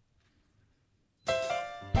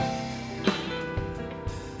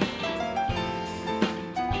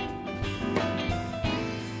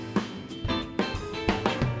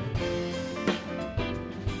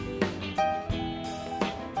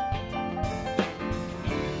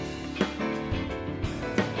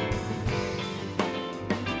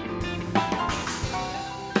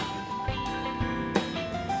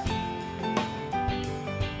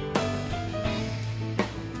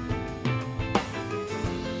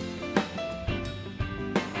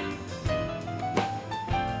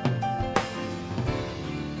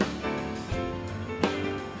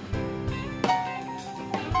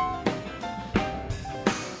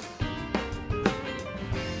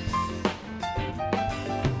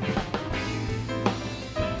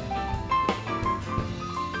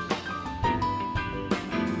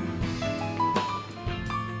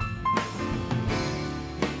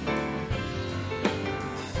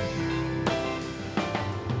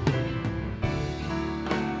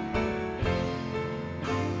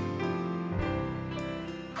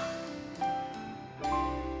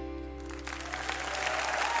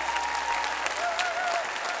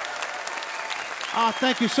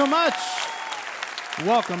 Thank you so much.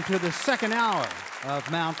 Welcome to the second hour of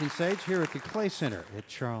Mountain Stage here at the Clay Center at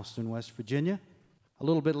Charleston, West Virginia. A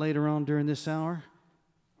little bit later on during this hour,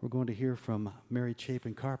 we're going to hear from Mary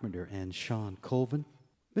Chapin Carpenter and Sean Colvin.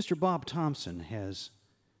 Mr. Bob Thompson has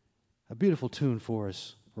a beautiful tune for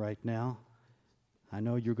us right now. I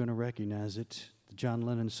know you're going to recognize it, the John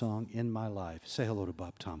Lennon song, In My Life. Say hello to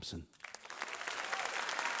Bob Thompson.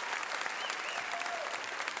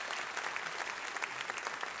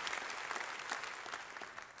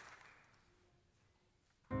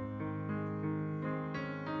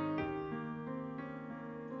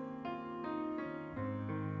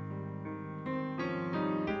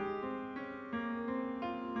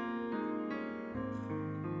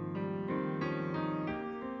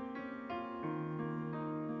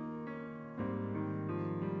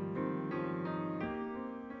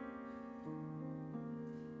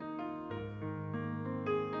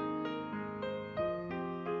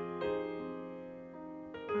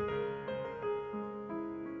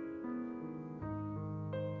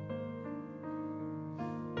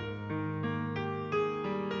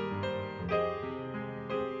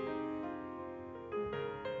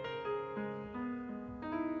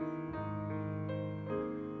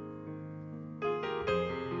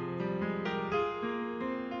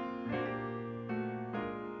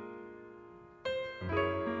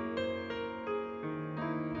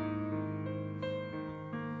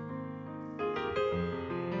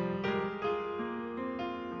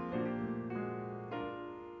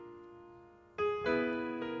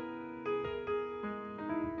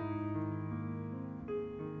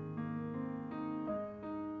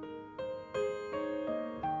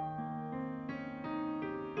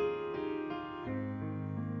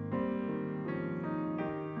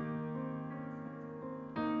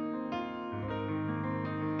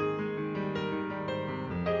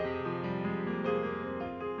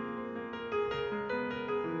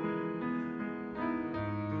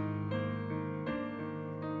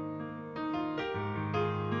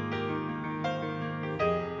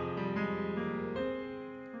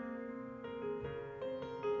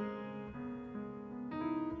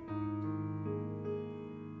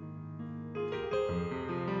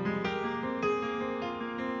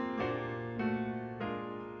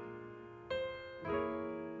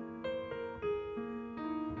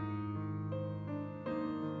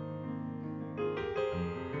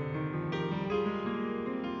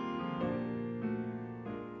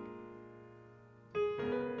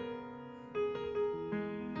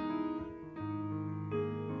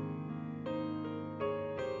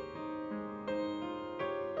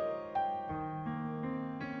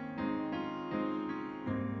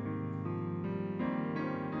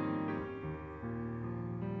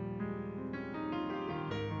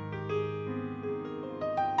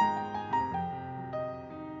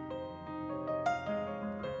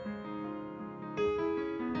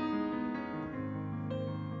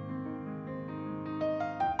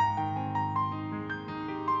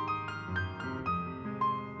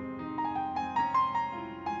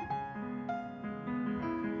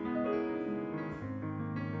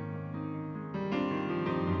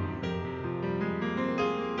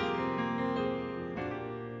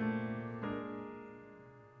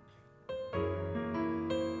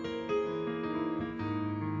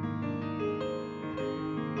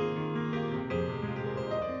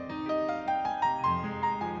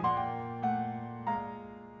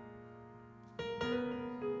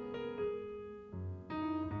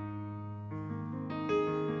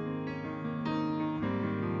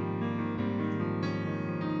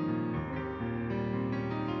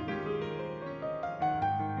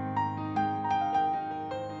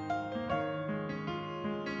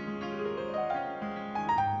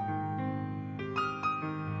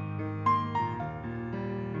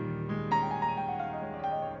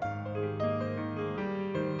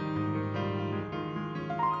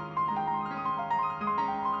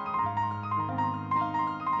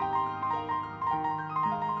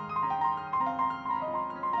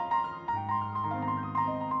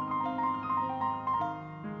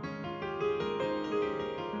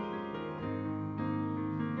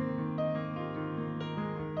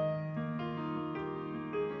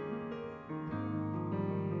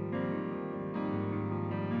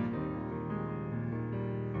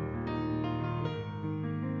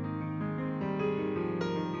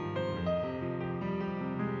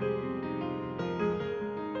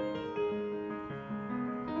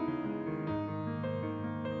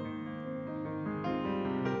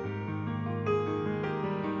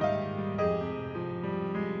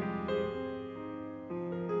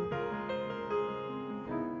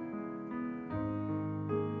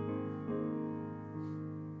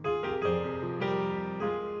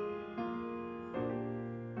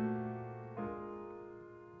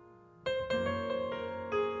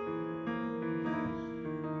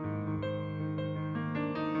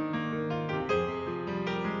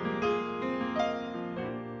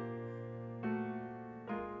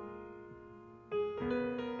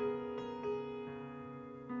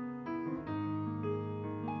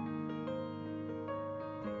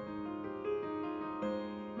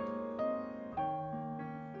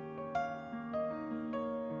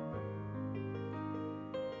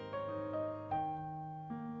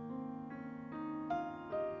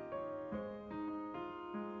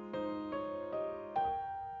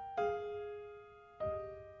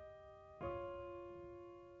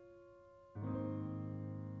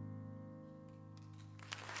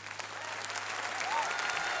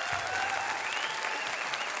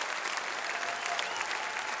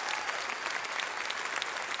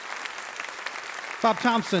 Bob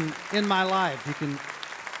Thompson, In My Life. You can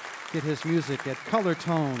get his music at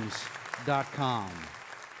colortones.com.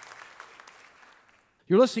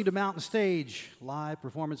 You're listening to Mountain Stage, live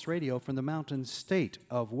performance radio from the mountain state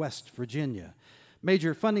of West Virginia.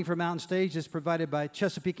 Major funding for Mountain Stage is provided by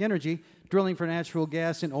Chesapeake Energy, drilling for natural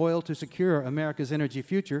gas and oil to secure America's energy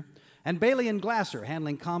future, and Bailey & Glasser,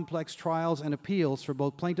 handling complex trials and appeals for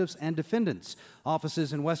both plaintiffs and defendants.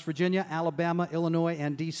 Offices in West Virginia, Alabama, Illinois,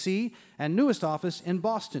 and D.C., and newest office in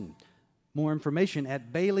Boston. More information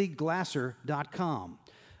at baileyglasser.com.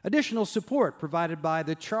 Additional support provided by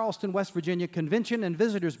the Charleston, West Virginia Convention and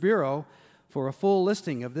Visitors Bureau. For a full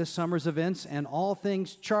listing of this summer's events and all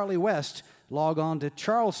things Charlie West, log on to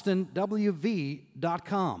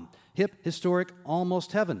charlestonwv.com. Hip, historic,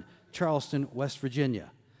 almost heaven, Charleston, West Virginia.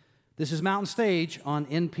 This is Mountain Stage on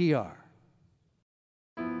NPR.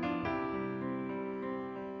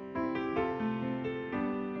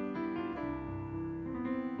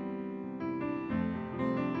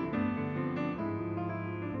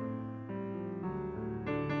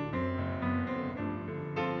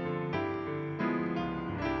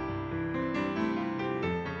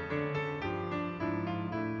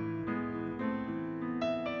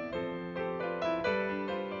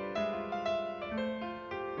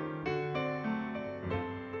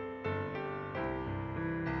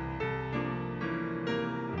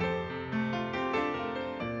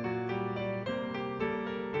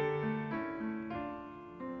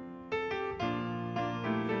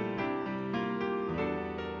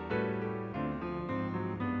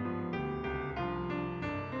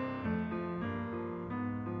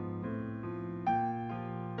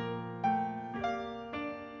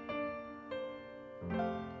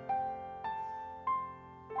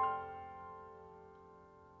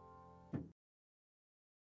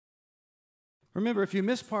 Remember, if you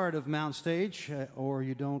miss part of Mountain Stage or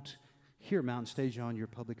you don't hear Mountain Stage on your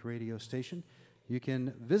public radio station, you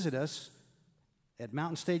can visit us at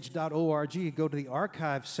mountainstage.org. Go to the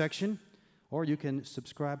archive section, or you can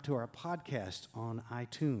subscribe to our podcast on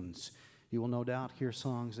iTunes. You will no doubt hear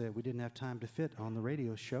songs that we didn't have time to fit on the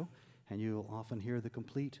radio show, and you'll often hear the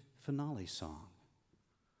complete finale song.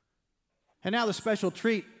 And now the special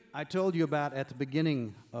treat I told you about at the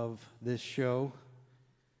beginning of this show.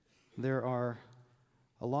 There are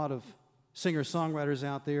a lot of singer-songwriters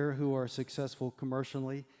out there who are successful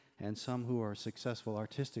commercially and some who are successful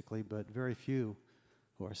artistically, but very few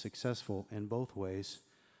who are successful in both ways.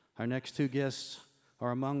 Our next two guests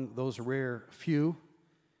are among those rare few.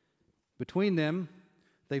 Between them,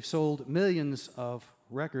 they've sold millions of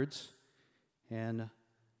records, and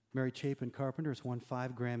Mary Chapin Carpenter has won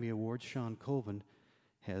 5 Grammy Awards. Shawn Colvin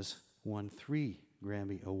has won 3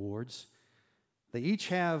 Grammy Awards. They each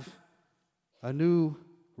have a new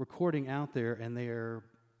recording out there, and they are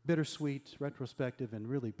bittersweet, retrospective, and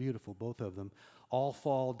really beautiful, both of them. All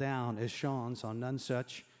Fall Down is Shawn's on None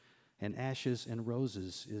Such, and Ashes and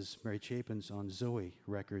Roses is Mary Chapin's on Zoe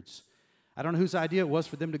Records. I don't know whose idea it was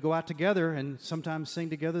for them to go out together and sometimes sing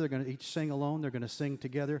together. They're going to each sing alone. They're going to sing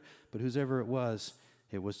together, but whoever it was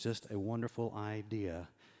just a wonderful idea.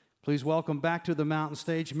 Please welcome back to the Mountain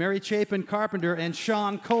Stage, Mary Chapin Carpenter and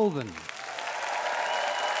Shawn Colvin.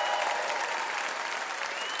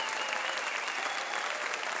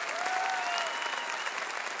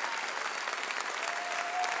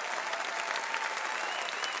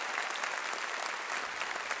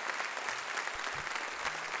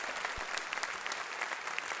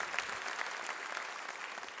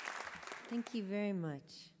 Thank you very much.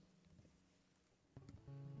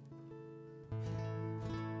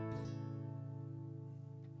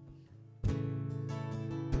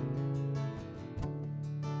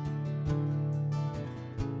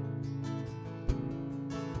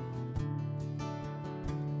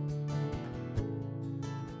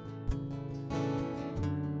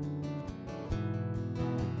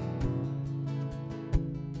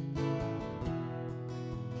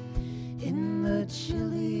 In the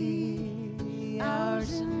chilly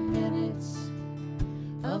hours and minutes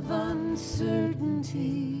of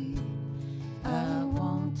uncertainty, I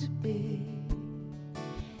want to be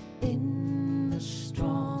in the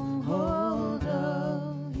stronghold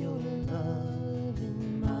of your love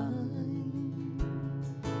and mine,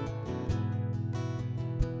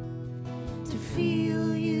 to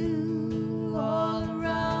feel you all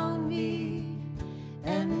around me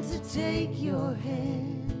and to take your hand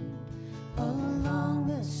along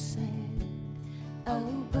the sand.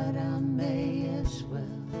 Oh, but I may as well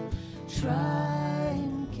try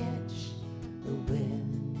and catch the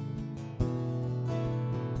wind.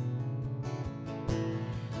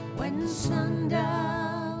 When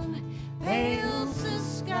sundown pales the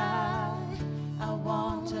sky, I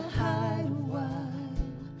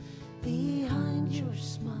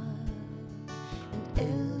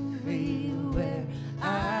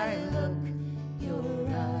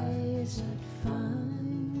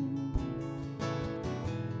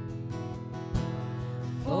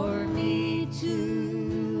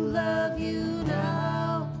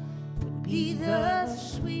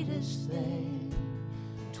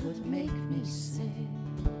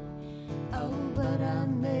Oh, but I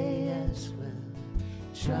may as well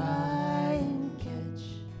try and catch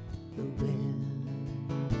the wind.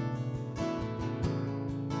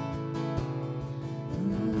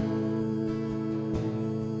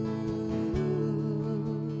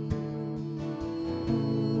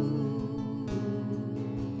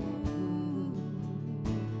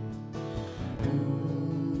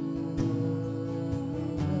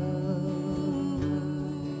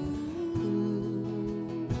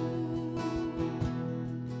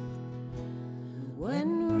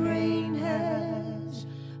 When rain has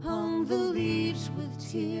hung the leaves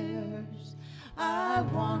with tears, I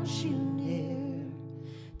want you near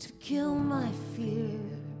to kill my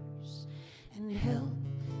fears and help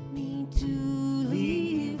me to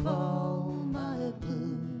leave all my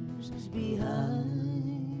blues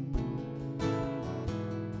behind.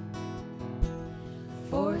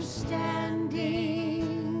 For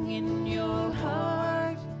standing in your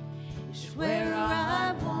heart is where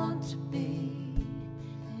I want to be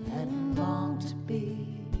and long to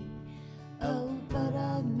be. Oh, but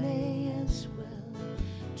I may as well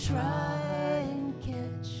try and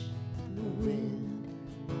catch the wind.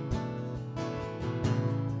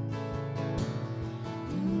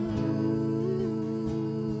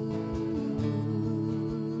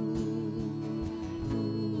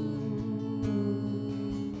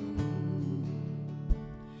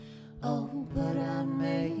 Oh, but I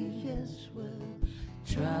may as well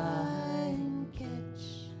try and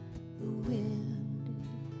catch the wind.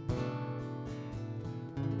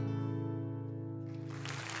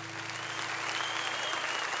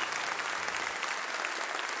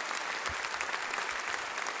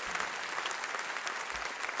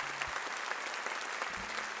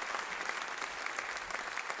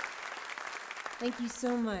 Thank you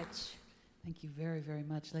so much. Thank you very, very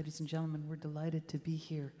much. Ladies and gentlemen, we're delighted to be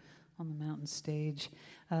here on the Mountain Stage.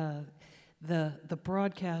 The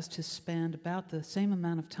broadcast has spanned about the same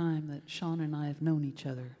amount of time that Sean and I have known each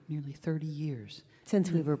other, nearly 30 years. Since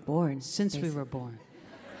we were born. Since we were born.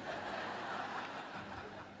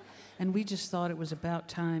 And we just thought it was about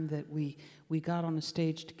time that we got on a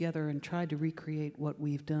stage together and tried to recreate what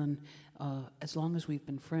we've done as long as we've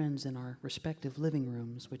been friends in our respective living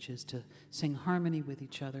rooms, which is to sing harmony with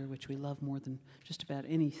each other, which we love more than just about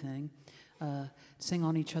anything, sing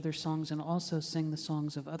on each other's songs, and also sing the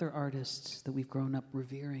songs of other artists that we've grown up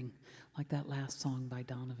revering, like that last song by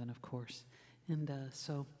Donovan, of course. And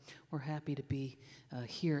so we're happy to be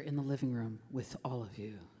here in the living room with all of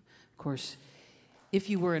you. Of course, if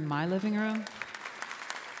you were in my living room,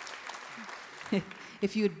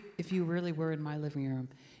 if you really were in my living room,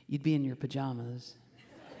 you'd be in your pajamas,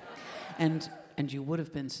 and you would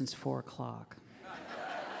have been since 4 o'clock.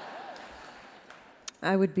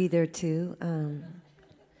 I would be there too,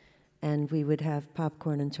 and we would have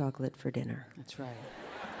popcorn and chocolate for dinner. That's right.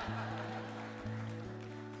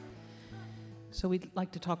 So we'd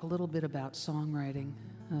like to talk a little bit about songwriting.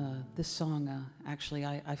 This song, actually,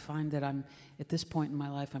 I find that I'm, at this point in my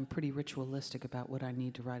life, I'm pretty ritualistic about what I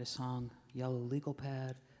need to write a song. Yellow legal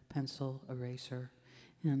pad, pencil, eraser,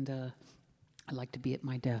 and I like to be at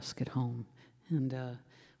my desk at home. And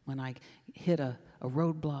when I hit a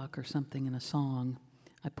roadblock or something in a song,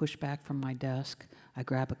 I push back from my desk, I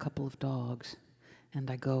grab a couple of dogs, and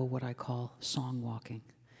I go what I call song walking.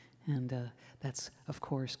 And that's, of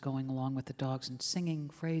course, going along with the dogs and singing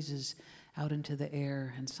phrases out into the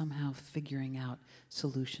air and somehow figuring out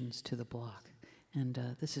solutions to the block. And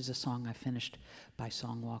this is a song I finished by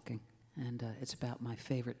song walking. And it's about my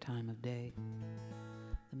favorite time of day,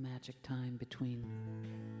 the magic time between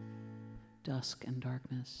dusk and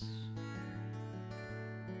darkness.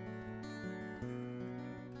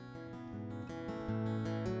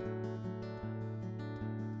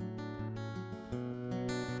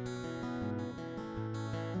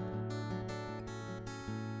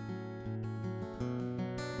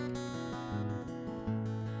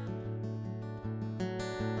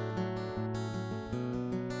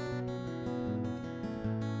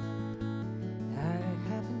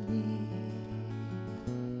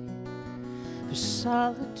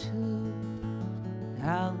 Solitude,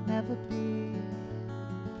 I'll never be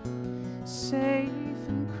safe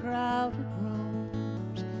in crowded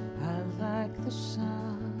rooms. I like the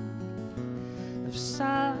sound of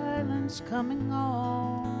silence coming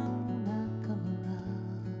on. I come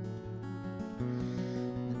around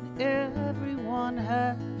when everyone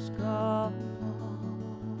has gone.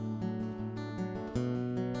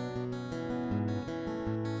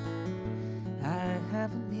 I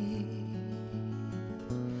have a need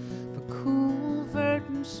cool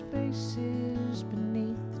verdant spaces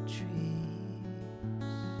beneath the trees,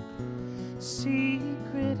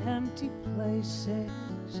 secret empty empty places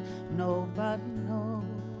nobody knows,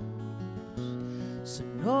 so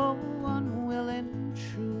no one will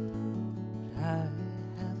intrude. I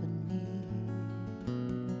have a need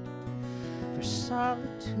for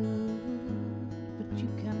solitude, but you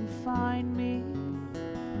can find me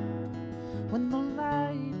when the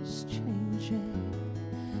light is changing,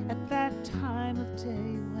 at that time of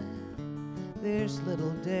day when there's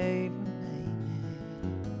little day remaining.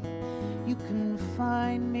 You can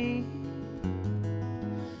find me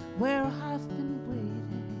where I've been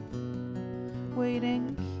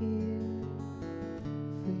waiting here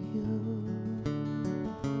for you.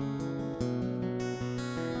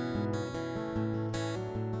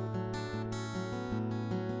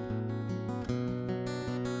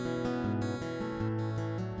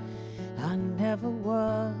 I never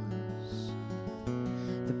was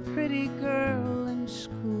the pretty girl in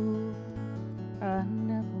school. I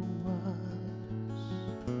never was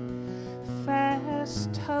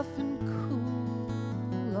fast, tough, and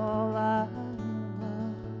cool. All I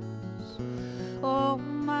was, all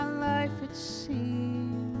my life it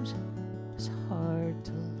seems, is hard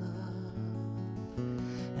to love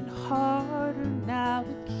and harder now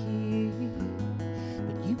to keep.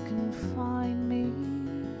 But you can find me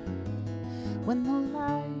when the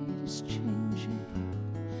light is changing,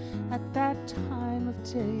 at that time of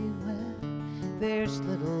day when there's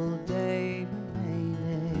little day remaining.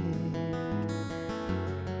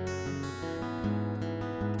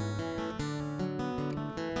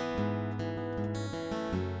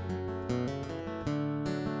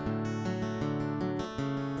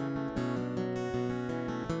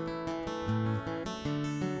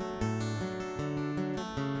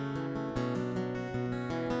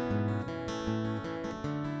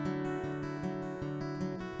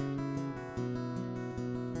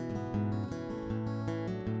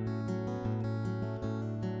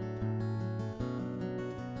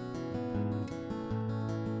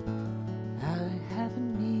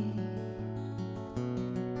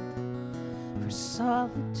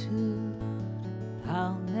 Solitude,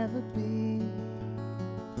 I'll never be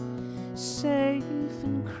safe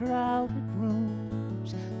in crowded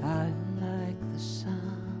rooms. I like the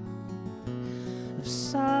sound of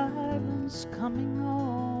silence coming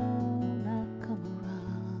on. I come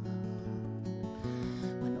around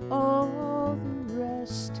when all the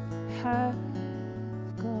rest have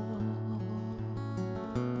gone.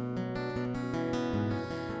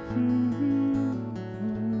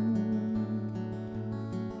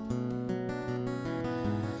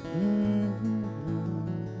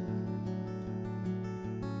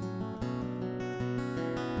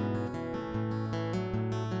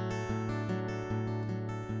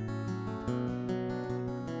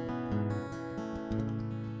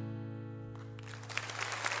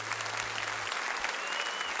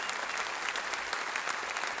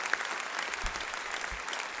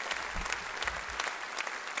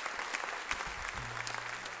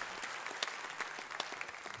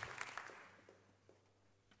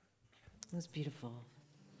 It was beautiful.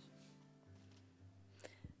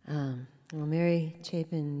 Well, Mary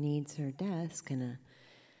Chapin needs her desk and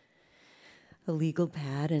a legal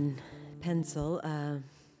pad and pencil.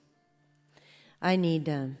 I need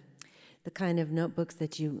the kind of notebooks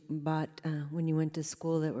that you bought when you went to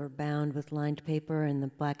school that were bound with lined paper and the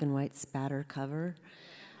black and white spatter cover.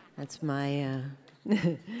 That's my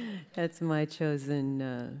that's my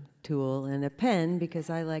chosen tool, and a pen because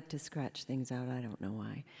I like to scratch things out. I don't know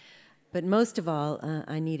why. But most of all,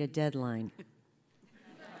 I need a deadline.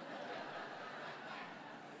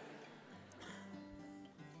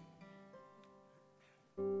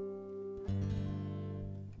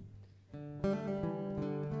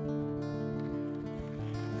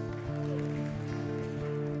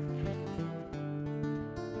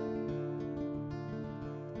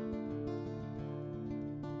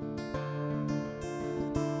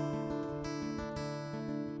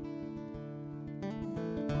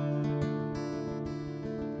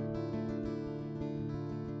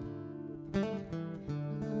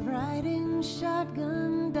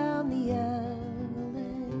 Shotgun down the alleys,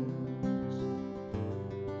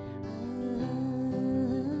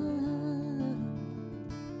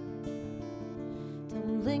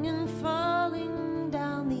 tumbling and falling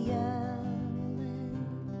down the alleys.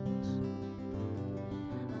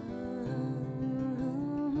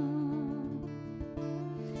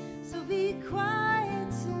 So be quiet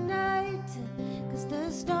tonight, 'cause the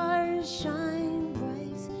stars shine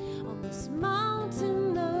bright on this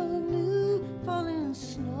mountain of falling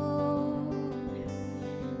snow.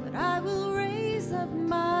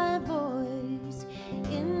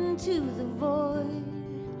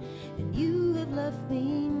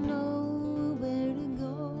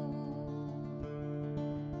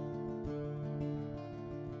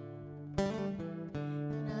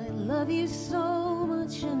 love you so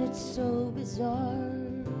much and it's so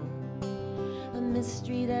bizarre. A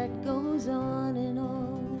mystery that goes on and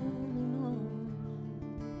on and on.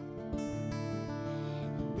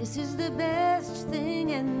 And this is the best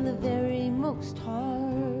thing and the very most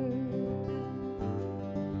hard.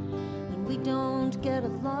 And we don't get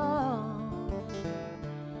along.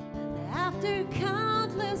 And after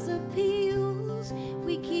countless appeals,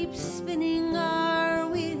 we keep spinning our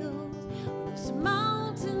wheels. This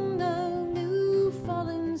mountain of new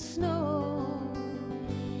fallen snow.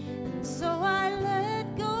 And so I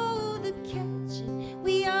let go the catch, and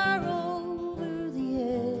we are over the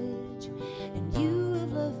edge, and you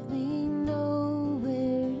have left me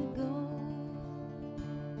nowhere to go.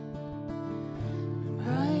 I'm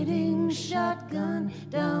riding shotgun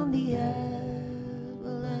down the avalanche.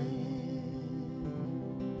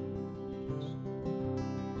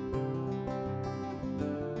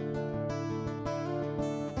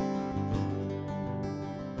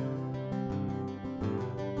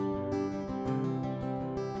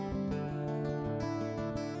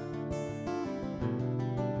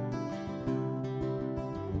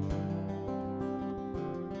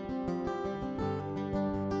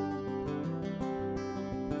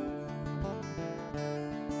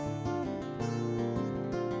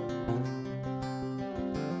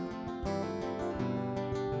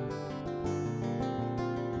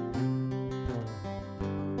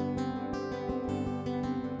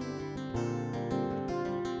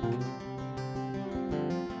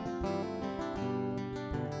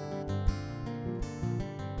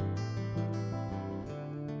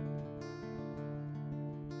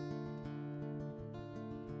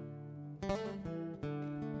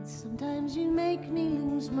 Sometimes you make me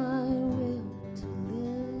lose my will to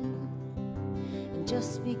live and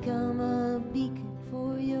just become a beacon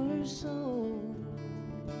for your soul.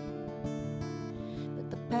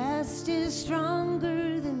 But the past is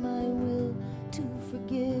stronger than my will to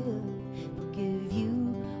forgive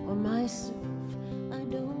you or myself, I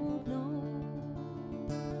don't know.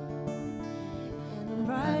 And I'm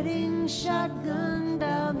riding shotgun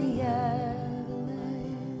down the avalanche.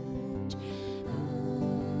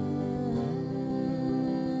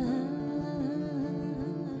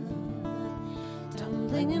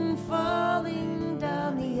 Tumbling and falling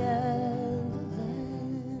down the avalanche.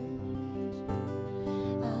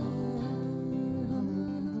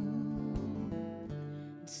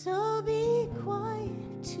 So be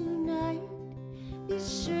quiet tonight. Be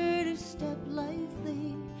sure to step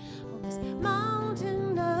lightly on this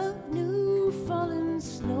mountain of new fallen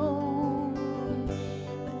snow.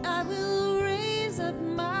 But I will raise up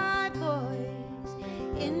my voice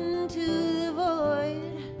into the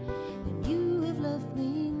void, and you have left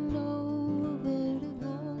me nowhere to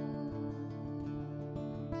go.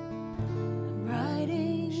 I'm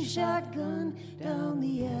riding shotgun down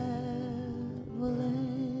the avalanche.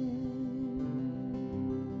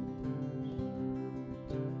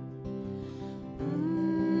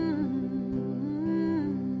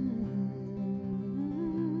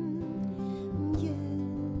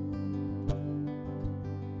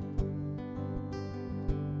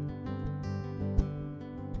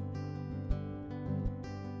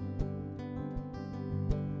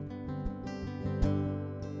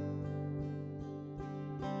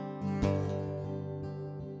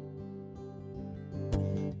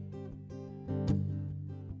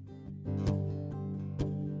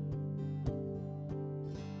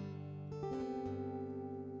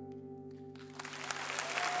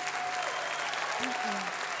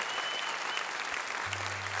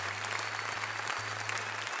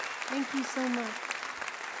 Thank you so much.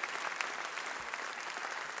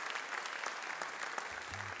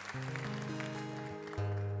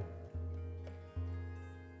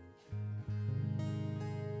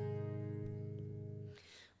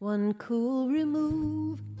 One cool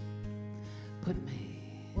remove, Put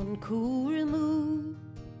me, one cool remove,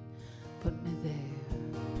 put me there.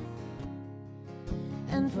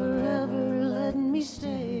 and forever let me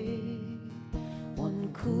stay. One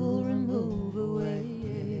cool remove away.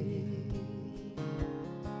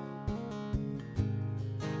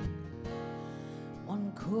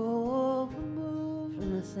 One cool remove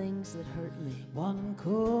From the things that hurt me, one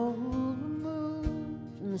cool remove.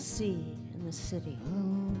 from the sea and the city.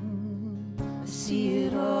 I see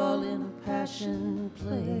it all in a passion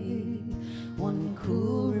play. One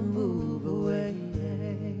cool remove away.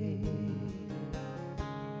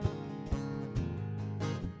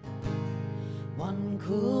 One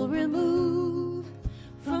cool remove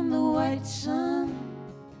from the white sun,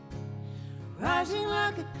 rising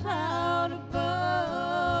like a cloud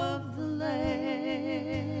above the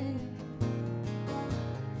land.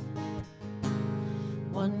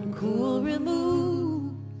 cool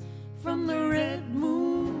remove from the red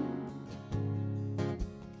moon,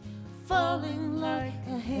 falling like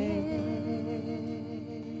a hand.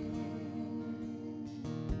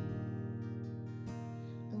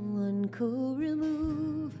 One cool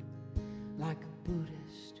remove, Like a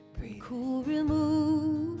Buddhist breathing, cool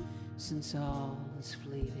remove. since all is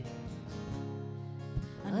fleeting.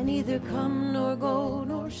 I neither come nor go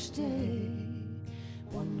nor stay.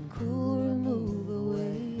 One cool remove away.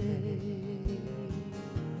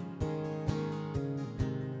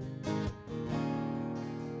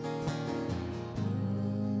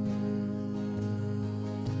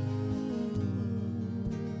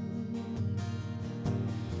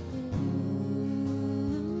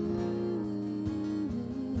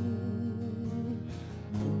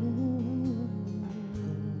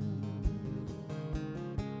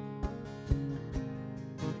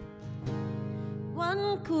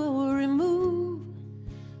 One cool remove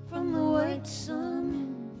from the white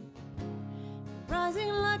sun, rising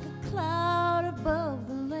like a cloud above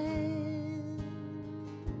the land.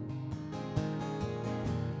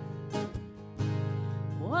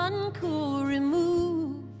 One cool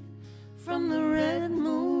remove from the red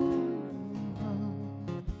moon,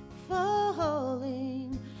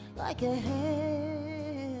 falling like a hand.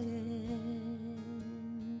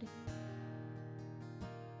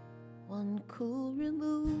 One cool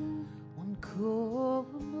remove, One cool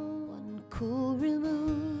remove, one cool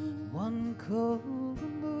remove. one cool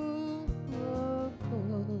remove.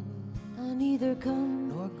 I neither come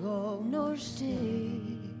Nor go, nor stay.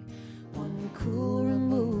 One cool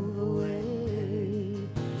remove away.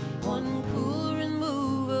 One cool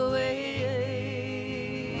remove away.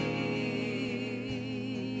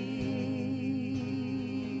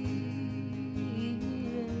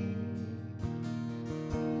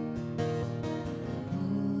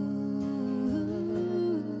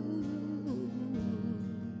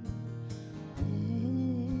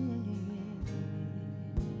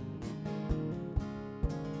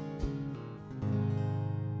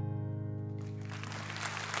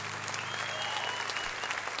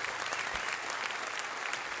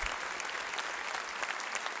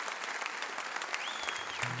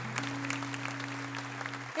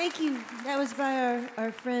 Thank you. That was by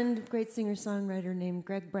our friend, great singer-songwriter named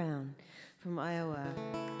Greg Brown from Iowa.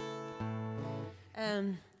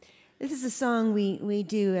 This is a song we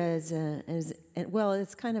do as well.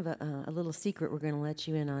 It's kind of a little secret we're going to let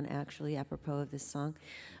you in on, actually, apropos of this song.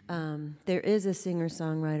 There is a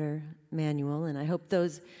singer-songwriter manual, and I hope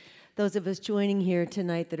those of us joining here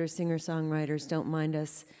tonight that are singer-songwriters don't mind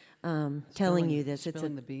us telling you this.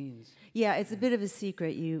 Spilling the beans. Yeah, it's a bit of a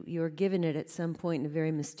secret. You're given it at some point in a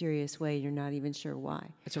very mysterious way. You're not even sure why.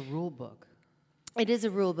 It's a rule book. It is a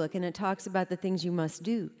rule book, and it talks about the things you must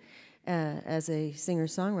do as a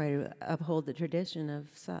singer-songwriter, uphold the tradition of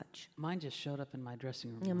such. Mine just showed up in my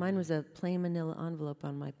dressing room. Yeah, mine was a plain manila envelope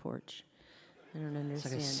on my porch. I don't understand. It's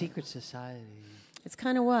like a it. secret society. It's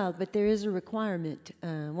kind of wild, but there is a requirement,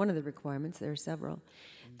 one of the requirements, there are several,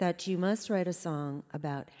 that you must write a song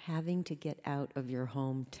about having to get out of your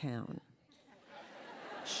hometown.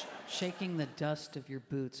 Shaking the dust of your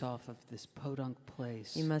boots off of this podunk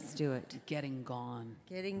place. You must do it. Getting gone.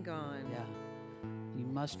 Getting gone. Yeah. You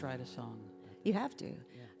must write a song. You have to.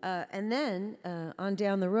 And then on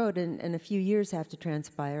down the road, and a few years have to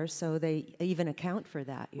transpire, so they even account for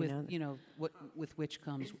that, you know. With which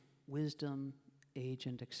comes wisdom, age,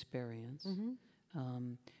 and experience.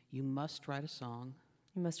 Mm-hmm. You must write a song.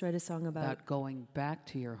 You must write a song about going back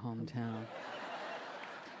to your hometown.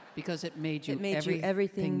 Because it made you,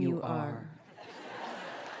 everything you are.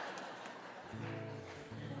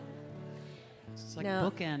 It's like now,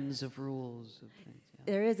 bookends of rules. Of things, yeah.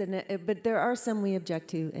 There is, but there are some we object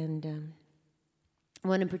to, and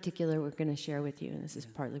one in particular we're going to share with you, and this is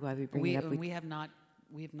partly why we bring it up. We have not.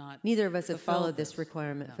 Neither of us have followed this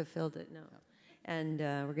requirement, no. fulfilled it, no. And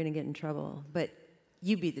we're going to get in trouble, but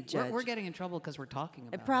you be the judge. We're getting in trouble because we're talking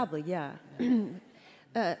about probably, it. Yeah.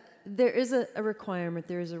 There is a requirement,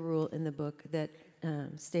 there is a rule in the book that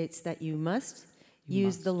states that you must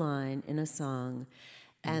use the line in a song,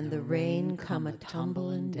 and the rain come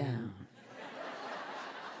a-tumbling down.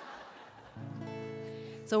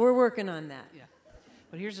 So we're working on that. Yeah.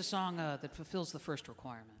 But here's a song that fulfills the first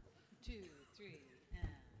requirement. 2, 3,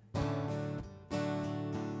 and...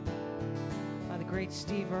 By the great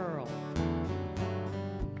Steve Earle.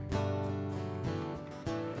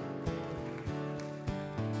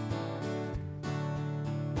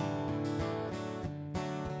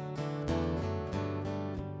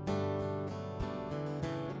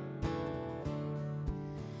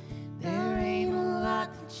 There ain't a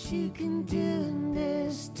lot that you can do in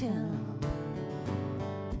this town.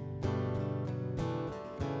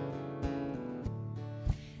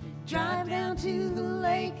 Drive down to the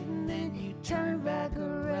lake and then you turn back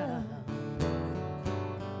around.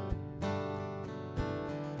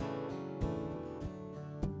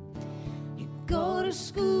 You go to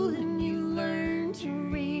school and you learn to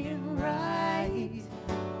read and write,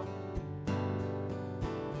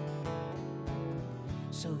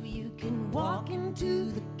 so you can walk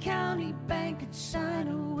into the county bank and sign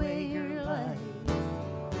away your life.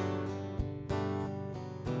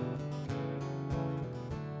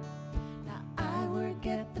 Now I work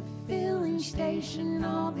at the filling station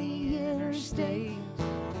on the interstate.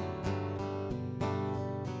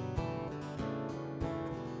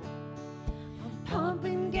 I'm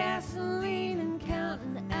pumping gasoline and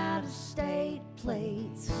counting out-of-state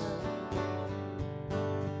plates.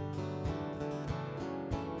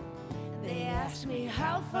 They ask me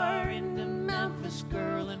how far into Memphis,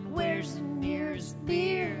 girl, and where's the nearest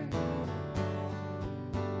beer.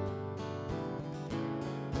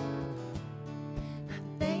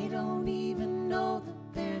 They don't even know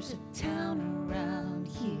that there's a town around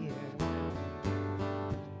here.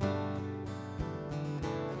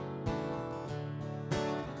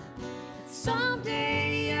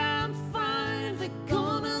 Someday I'm finally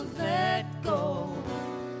gonna let go.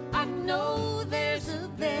 I know there's a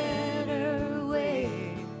better way.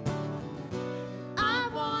 I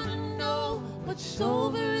wanna know what's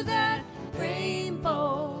over that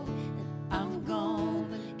rainbow. And I'm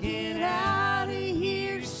gonna get out of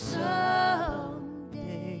here someday.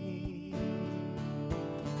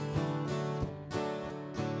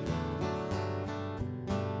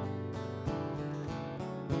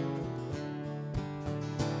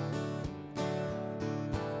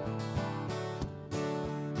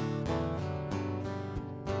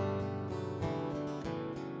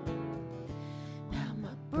 Now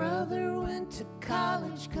my brother went to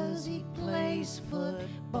college 'cause he plays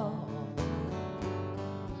football.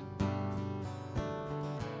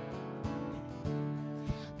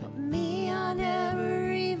 But me, I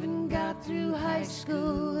never even got through high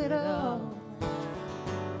school at all.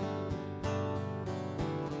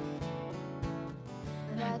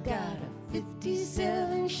 And I got a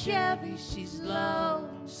 57 Chevy, she's low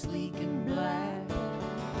and sleek and black.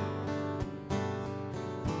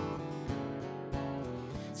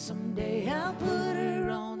 Someday I'll put her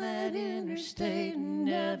on that interstate and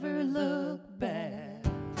never look back.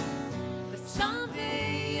 But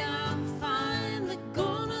someday I'm finally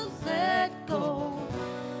gonna let go.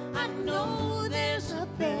 I know there's a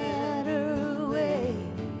better way.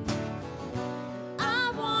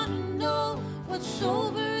 I wanna know what's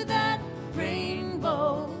over that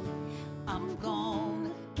rainbow. I'm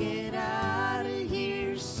gonna get out of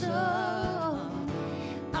here some.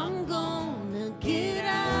 I'm gonna get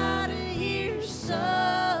out of here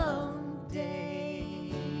someday.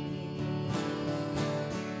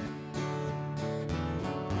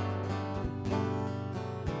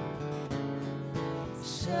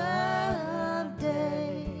 Someday.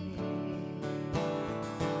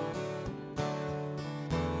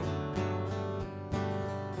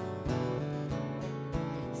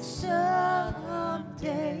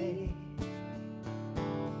 Someday.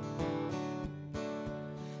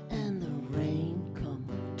 And the rain come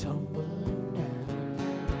tumbling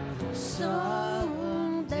down.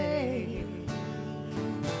 Someday.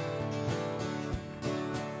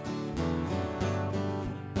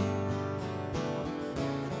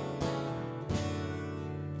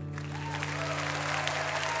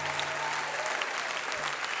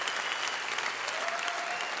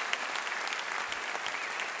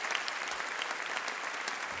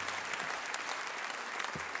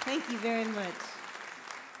 Thank you very much.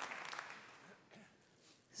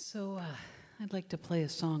 So I'd like to play a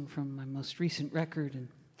song from my most recent record, and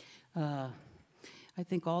I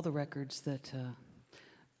think all the records that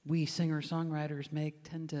we singer-songwriters make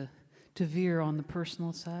tend to veer on the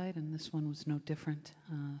personal side, and this one was no different.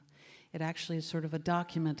 It actually is sort of a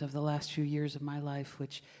document of the last few years of my life,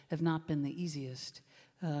 which have not been the easiest.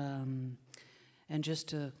 And just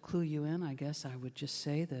to clue you in, I guess I would just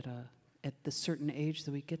say that at the certain age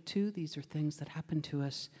that we get to, these are things that happen to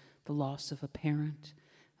us: the loss of a parent,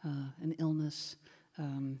 an illness,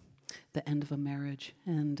 the end of a marriage.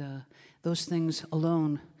 And those things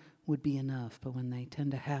alone would be enough, but when they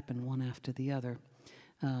tend to happen one after the other,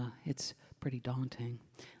 it's pretty daunting.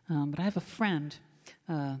 But I have a friend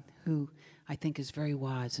who I think is very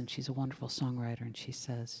wise, and she's a wonderful songwriter, and she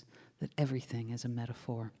says, that everything is a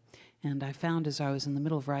metaphor. And I found as I was in the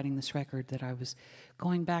middle of writing this record that I was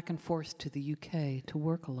going back and forth to the UK to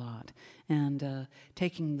work a lot, and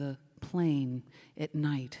taking the plane at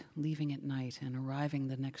night, leaving at night, and arriving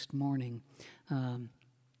the next morning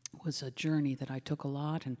was a journey that I took a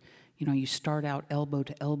lot. And, you know, you start out elbow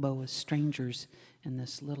to elbow with strangers in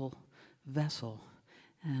this little vessel,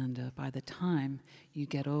 and by the time you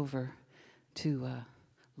get over to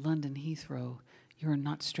London Heathrow, you're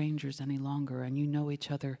not strangers any longer, and you know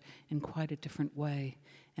each other in quite a different way.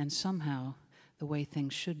 And somehow, the way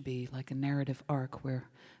things should be, like a narrative arc where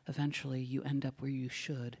eventually you end up where you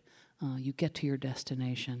should. You get to your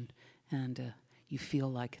destination, and you feel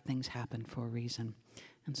like things happen for a reason.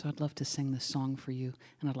 And so I'd love to sing this song for you,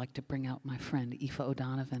 and I'd like to bring out my friend Aoife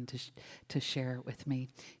O'Donovan to share it with me.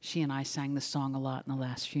 She and I sang this song a lot in the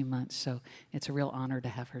last few months, so it's a real honor to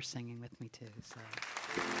have her singing with me too. So.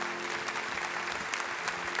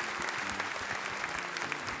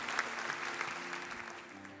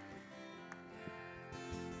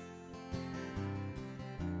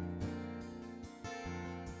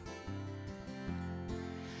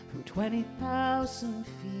 From 20,000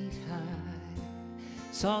 feet high,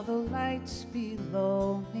 saw the lights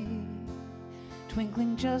below me,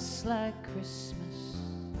 twinkling just like Christmas.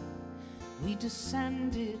 We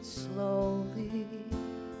descended slowly,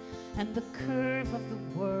 and the curve of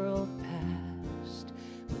the world passed,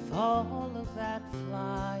 with all of that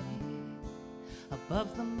flying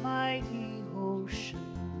above the mighty ocean.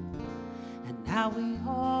 And now we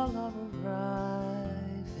all are arriving.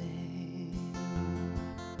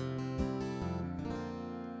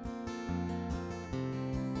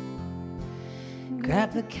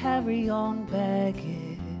 Grab the carry-on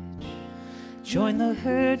baggage, join the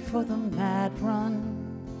herd for the mad run,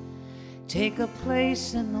 take a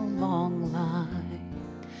place in the long line.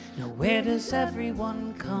 Now where does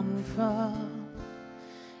everyone come from?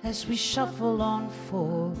 As we shuffle on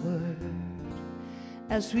forward,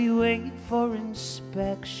 as we wait for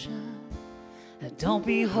inspection, don't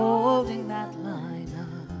be holding that line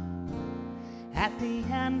up. At the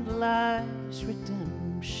end lies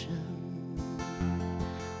redemption.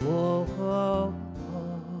 Whoa, whoa,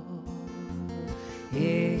 whoa, yeah,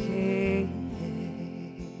 yeah,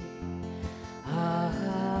 yeah. Ah,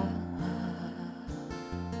 ah, ah.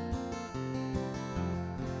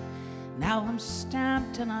 Now I'm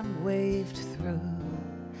stamped and I'm waved through.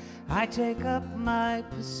 I take up my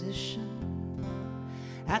position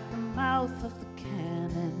at the mouth of the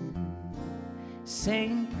cannon,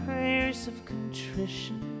 saying prayers of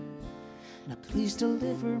contrition. Now please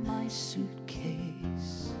deliver my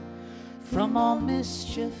suitcase from all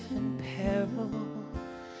mischief and peril.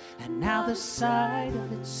 And now the sight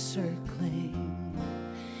of it circling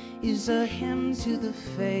is a hymn to the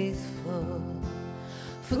faithful.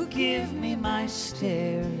 Forgive me my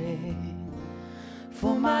staring,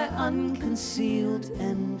 for my unconcealed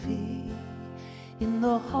envy in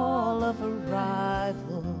the hall of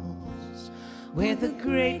arrivals, where the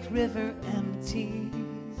great river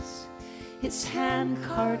empties its hand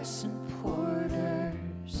carts and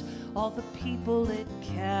porters, all the people it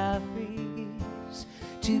carries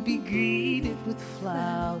to be greeted with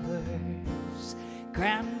flowers,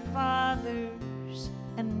 grandfathers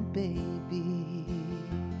and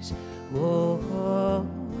babies. Whoa, whoa,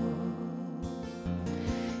 whoa.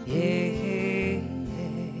 Yeah, yeah,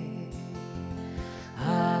 yeah.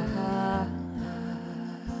 Ah, ah, ah.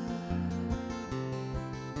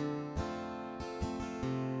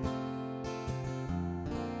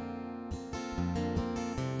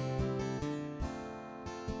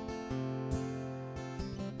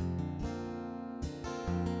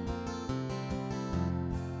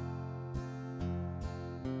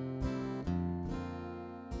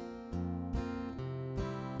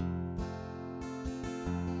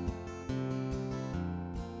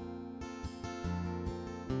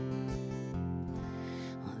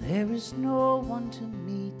 There is no one to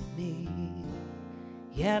meet me,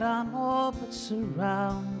 yet I'm all but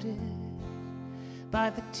surrounded by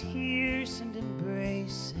the tears and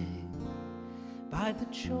embracing, by the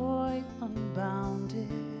joy unbounded,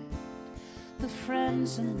 the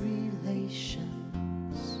friends and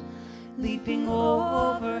relations leaping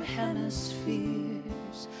over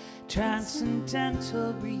hemispheres,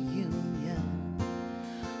 transcendental reunion.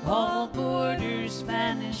 All borders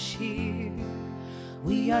vanish here.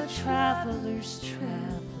 We are travelers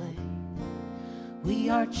traveling, we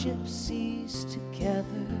are gypsies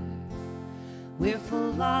together, we're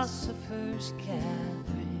philosophers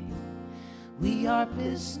gathering, we are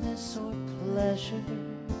business or pleasure,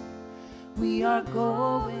 we are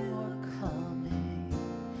going or coming,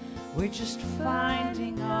 We're just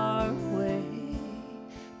finding our way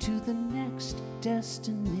to the next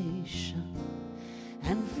destination,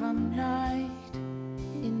 and from night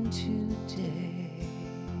into day.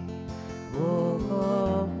 Oh,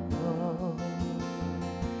 oh, oh.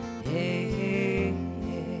 Hey, hey,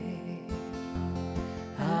 hey.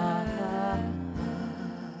 Ah, ah, ah.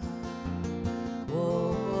 Oh,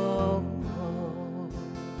 oh, oh.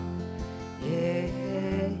 Hey,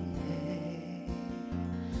 hey, hey.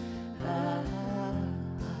 Ah, ah,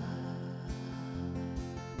 ah.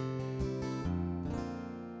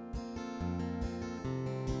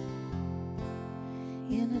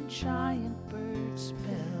 In a giant bird's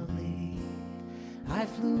belly, I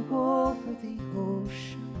flew over the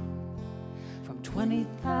ocean from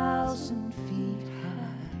 20,000 feet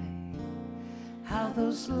high. How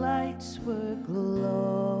those lights were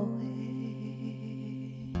glowing.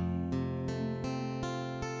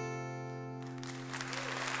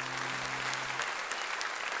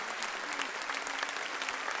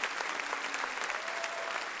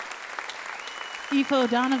 Aoife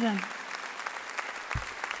O'Donovan.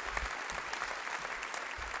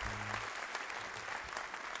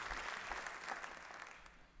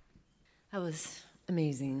 That was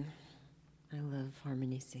amazing. I love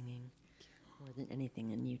harmony singing more than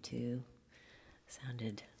anything, and you two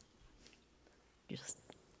sounded just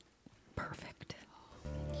perfect.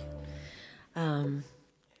 Thank you.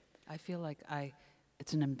 I feel like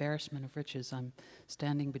it's an embarrassment of riches. I'm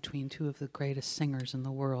standing between two of the greatest singers in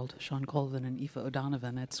the world, Sean Colvin and Aoife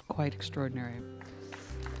O'Donovan. It's quite extraordinary.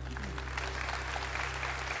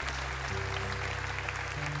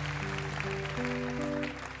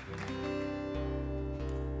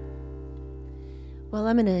 Well,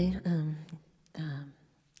 I'm going to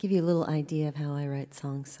give you a little idea of how I write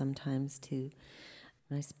songs sometimes, to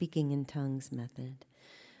my speaking in tongues method.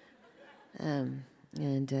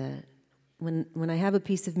 When I have a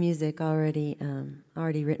piece of music already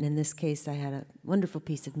written, in this case, I had a wonderful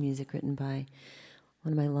piece of music written by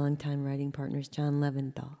one of my longtime writing partners, John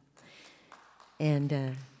Leventhal,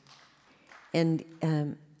 and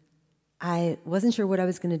I wasn't sure what I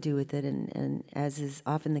was going to do with it, and as is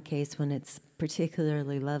often the case when it's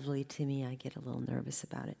particularly lovely to me, I get a little nervous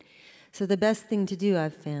about it. So the best thing to do,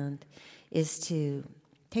 I've found, is to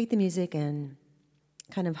take the music and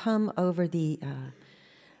kind of hum over the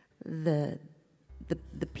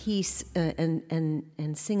piece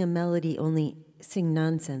and sing a melody, only sing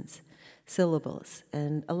nonsense syllables.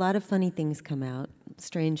 And a lot of funny things come out,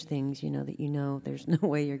 strange things, that there's no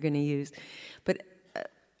way you're going to use. But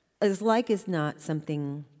as like as not,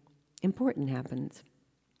 something important happens.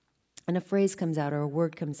 And a phrase comes out or a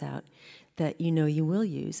word comes out that you will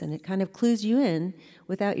use. And it kind of clues you in,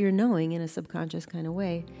 without your knowing, in a subconscious kind of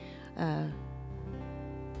way, what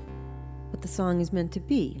the song is meant to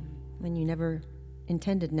be, when you never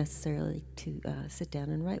intended necessarily to sit down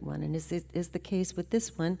and write one. And is the case with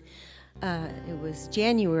this one. It was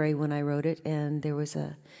January when I wrote it, and there was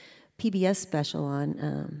a PBS special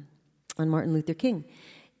on Martin Luther King.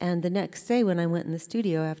 And the next day when I went in the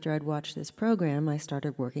studio after I'd watched this program, I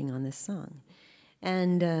started working on this song.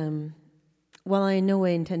 And while I in no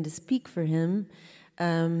way intend to speak for him,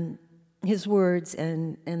 his words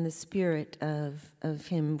and the spirit of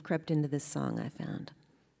him crept into this song, I found.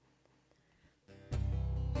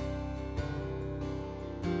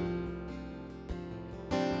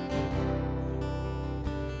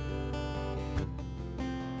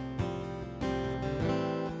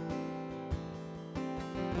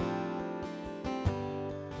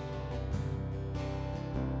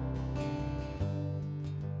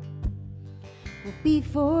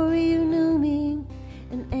 Before you knew me,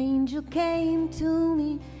 an angel came to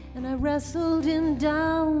me, and I wrestled him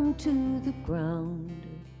down to the ground.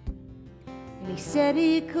 And he said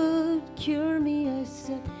he could cure me. I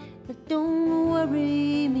said, but don't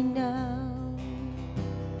worry me now,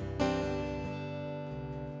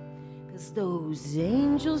 'cause those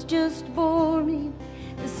angels just bore me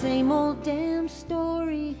the same old damn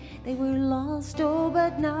story. They were lost, oh,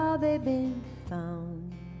 but now they've been found.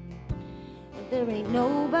 There ain't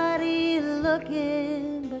nobody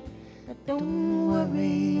looking, but don't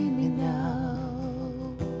worry me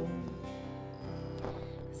now,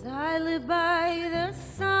 'cause I live by the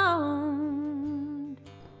sound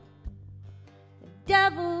of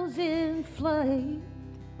devils in flight,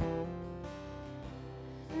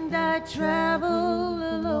 and I travel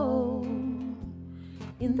alone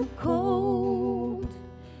in the cold,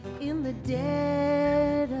 in the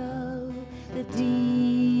dead of the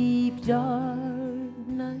deep dark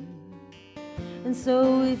night. And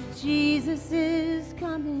so if Jesus is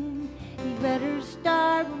coming, he better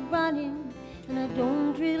start running, and I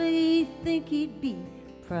don't really think he'd be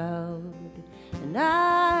proud. And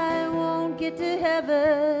I won't get to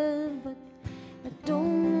heaven, but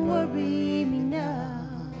don't worry me now.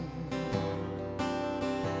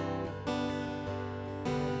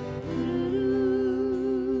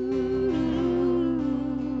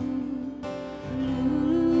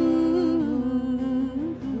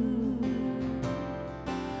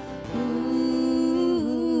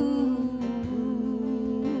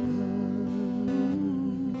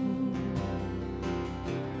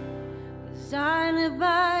 I live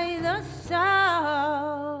by the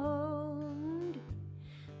sound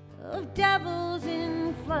of devils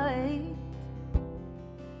in flight,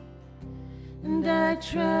 and I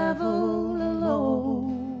travel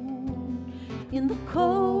alone in the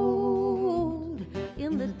cold,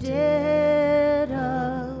 in the dead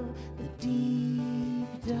of the deep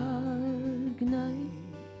dark night.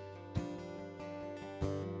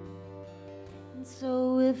 And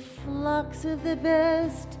so if flocks of the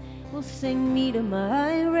best will sing me to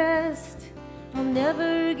my rest, I'll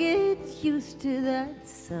never get used to that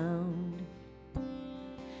sound.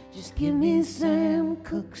 Just give me Sam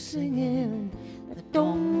Cooke singing, but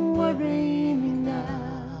don't worry me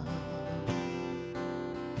now.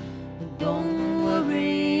 Don't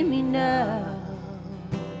worry me now.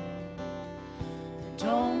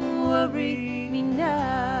 Don't worry me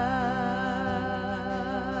now.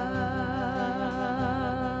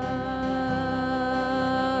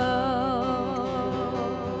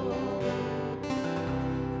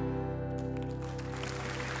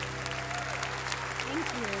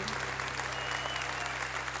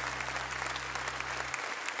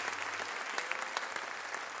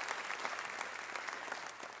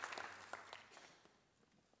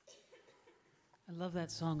 I love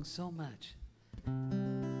that song so much.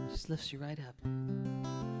 Just lifts you right up.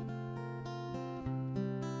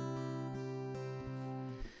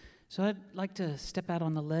 So I'd like to step out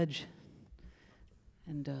on the ledge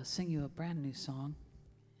and sing you a brand new song.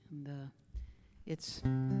 And it's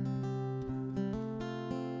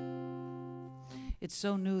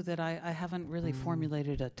so new that I haven't really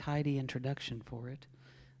formulated a tidy introduction for it,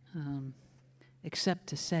 except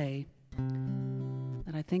to say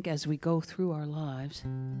that I think as we go through our lives,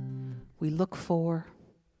 we long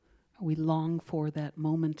for that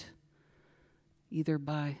moment, either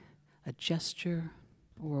by a gesture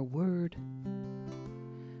or a word,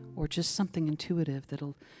 or just something intuitive that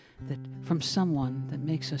from someone that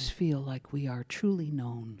makes us feel like we are truly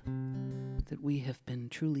known, that we have been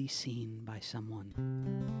truly seen by someone.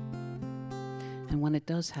 And when it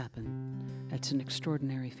does happen, that's an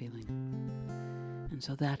extraordinary feeling. And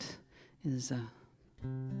so that is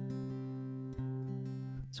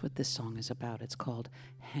that's what this song is about. It's called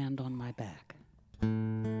Hand on My Back.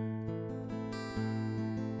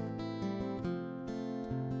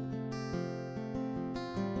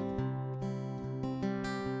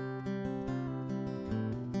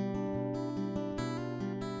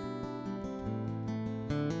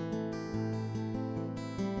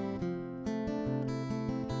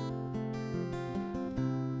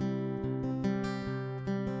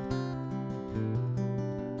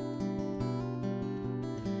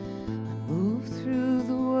 Move through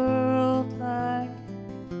the world like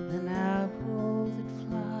an arrow that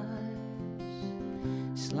flies,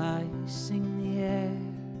 slicing the air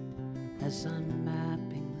as I'm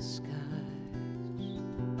mapping the skies.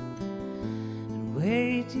 And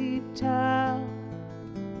way deep down,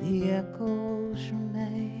 the echoes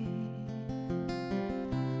remain,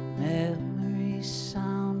 memories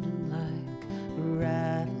sounding like a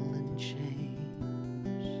rattling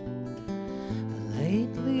chains. But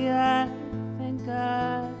lately I think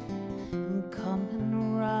I'm coming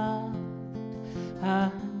around.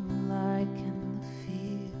 I'm liking the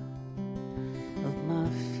feel of my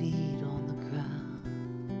feet on the ground.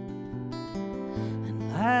 And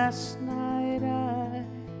last night I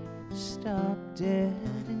stopped dead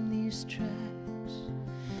in these tracks,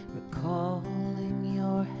 recalling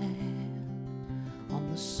your hand on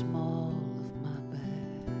the small of my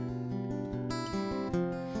back.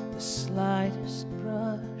 The slightest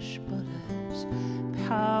brush, but as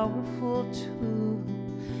powerful tool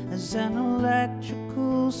as an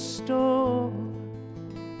electrical storm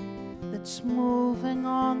that's moving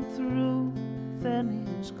on through, then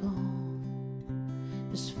is gone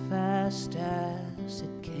as fast as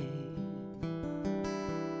it came,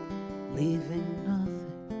 leaving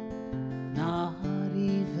nothing, not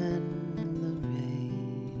even the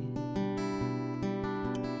rain.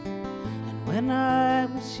 And when I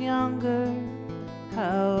was younger,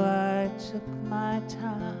 how I took my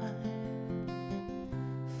time,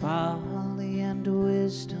 folly and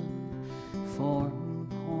wisdom form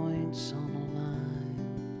points on a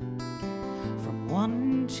line from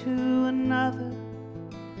one to another,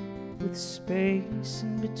 with space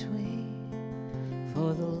in between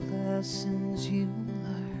for the lessons you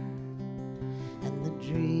learn and the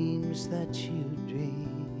dreams that you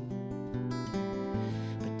dream.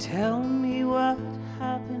 But tell me what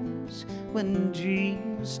happens when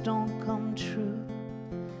dreams don't come true,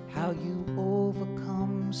 how you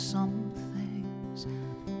overcome some things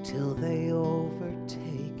till they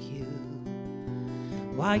overtake you,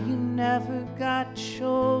 why you never got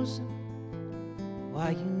chosen, why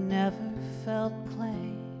you never felt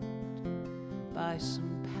claimed by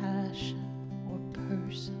some passion or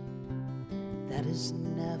person that is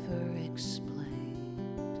never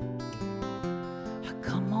explained. I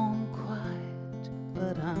come on quiet,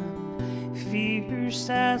 but I'm fierce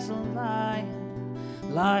as a lion.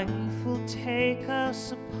 Life will take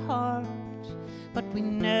us apart, but we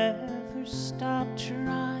never stop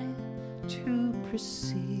trying to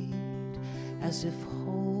proceed as if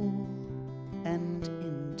whole and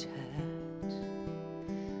intact,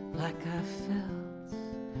 like I felt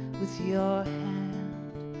with your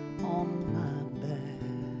hand on my back.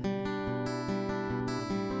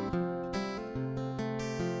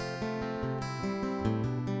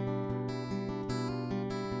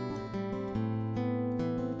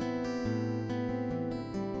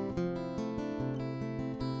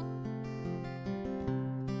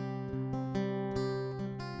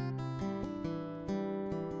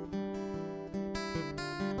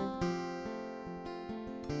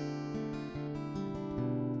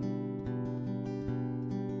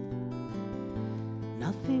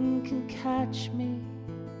 Nothing can catch me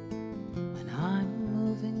when I'm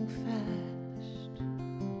moving fast,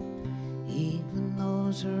 even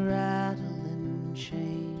those rattling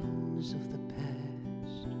chains of the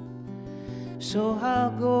past. So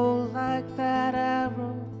I'll go like that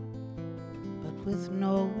arrow, but with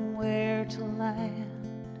nowhere to land.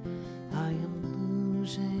 I am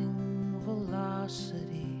losing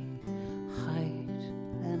velocity, height,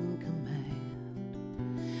 and command.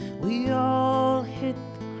 We all hit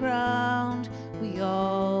the ground, we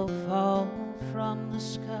all fall from the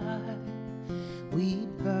sky. We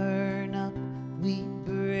burn up, we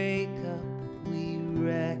break up, we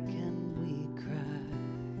wreck and we cry.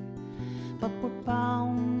 But we're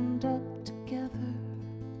bound up together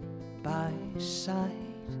by sight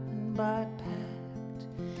and by pact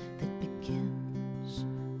that begins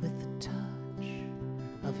with the touch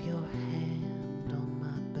of your hand on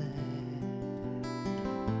my back.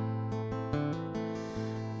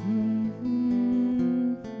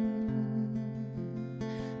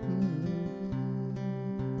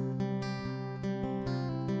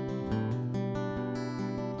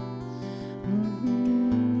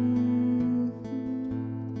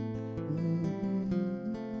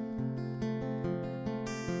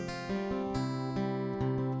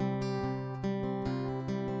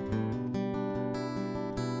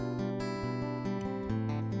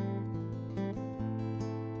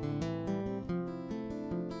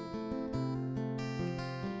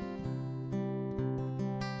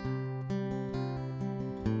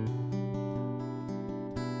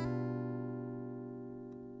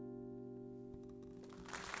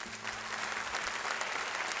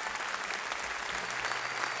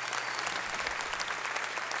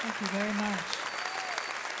 Thank you very much.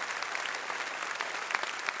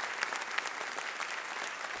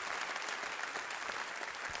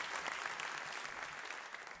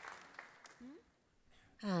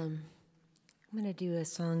 I'm going to do a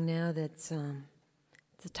song now that's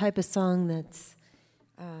it's a type of song that's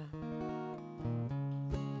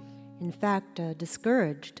in fact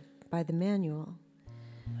discouraged by the manual.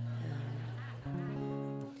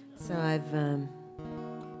 So I've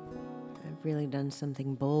really done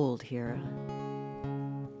something bold here.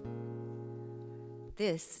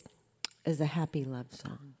 This is a happy love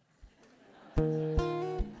song.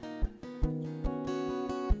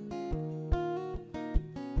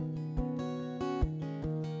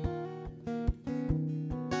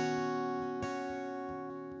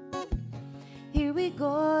 Here we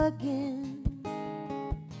go again,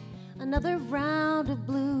 another round of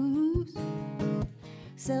blues.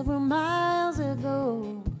 Several miles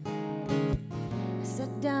ago, I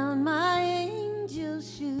set down my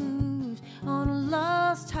angel's shoes on a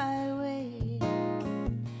lost highway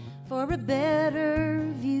for a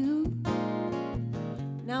better view.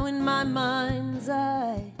 Now in my mind's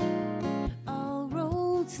eye, all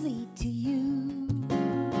roads lead to you.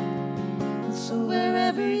 And so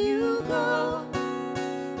wherever you go,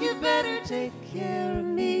 you better take care of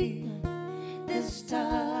me this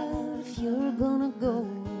time if you're gonna go.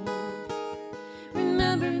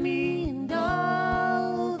 Remember me and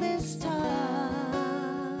all this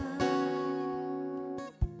time.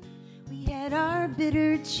 We had our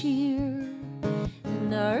bitter cheer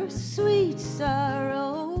and our sweet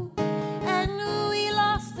sorrow, and we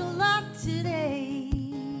lost a lot today,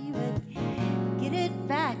 but get it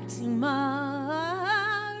back tomorrow.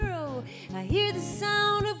 I hear the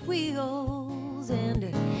sound of wheels and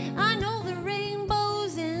I know the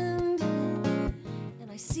rainbow's end,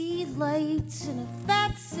 and I see lights in a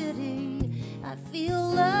fat city. I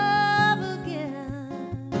feel love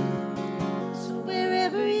again. So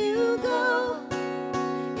wherever you go,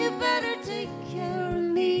 you better take care of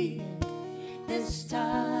me this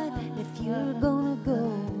time if you're gonna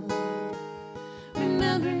go.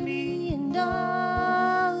 Remember me and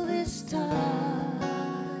all this time,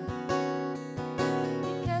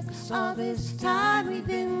 because all this time we've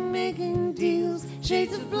been making deals,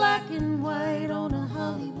 shades of black and white on a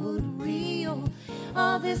Hollywood reel.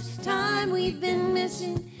 All this time we've been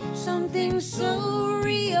missing something so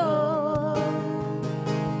real.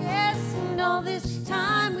 Yes, and all this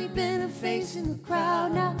time we've been facing the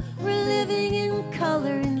crowd. Now we're living in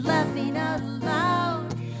color and laughing out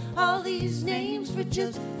loud. All these names for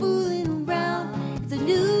just fooling around. It's a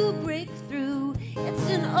new breakthrough, it's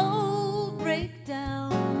an old breakdown.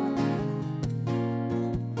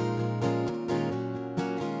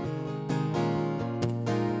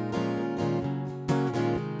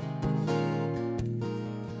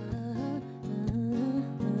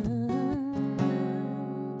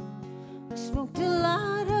 We smoked a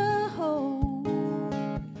lot of hoe,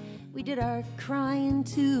 we did our crying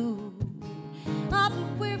too. Oh, but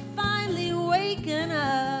we're finally waking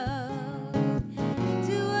up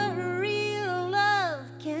to what real love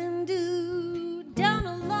can do. Down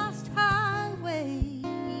a lost highway,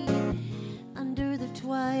 under the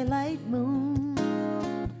twilight moon,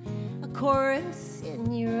 a chorus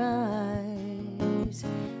in your eyes,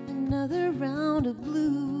 another round of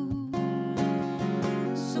blue.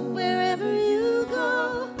 So wherever you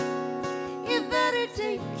go, you better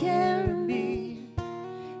take care of me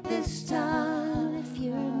this time.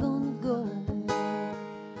 You're gonna go.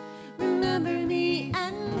 Remember me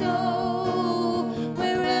and know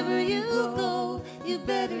wherever you go, you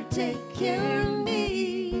better take care of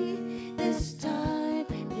me this time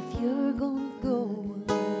if you're gonna go.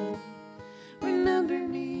 Remember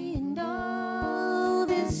me and all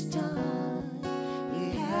this time. We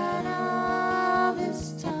had all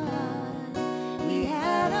this time. We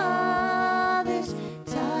had all this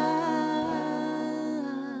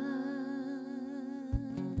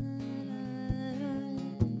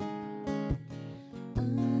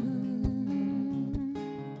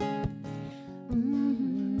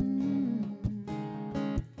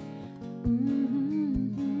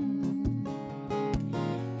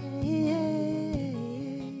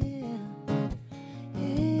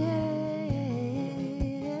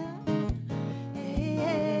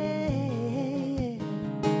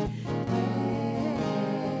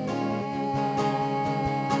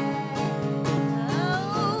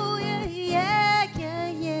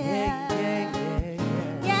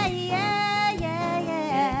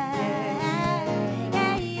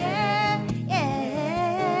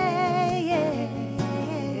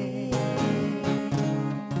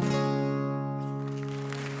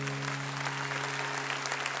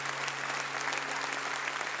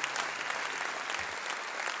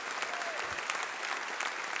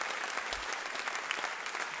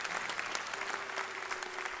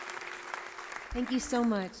Thank you so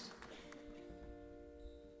much.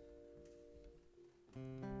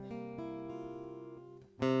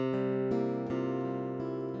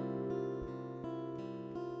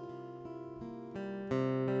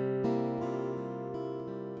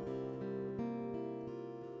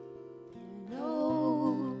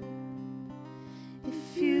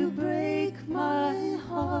 If you break my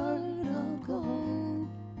heart, I'll go,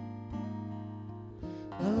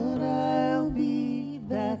 but I'll be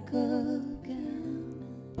back again.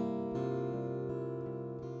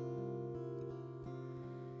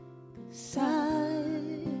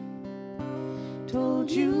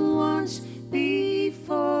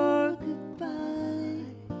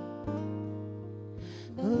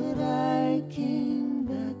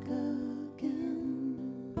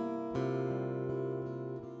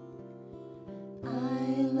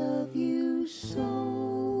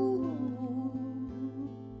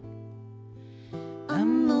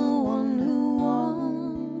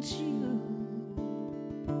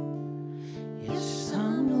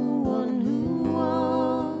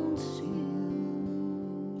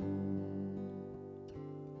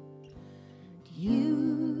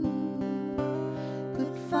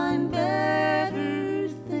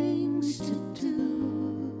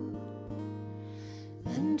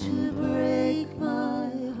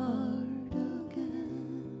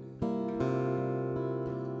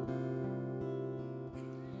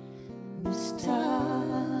 this time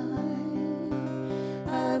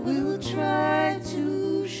I will try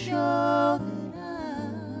to show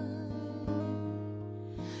that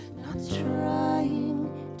I'm not trying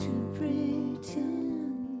to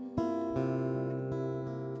pretend,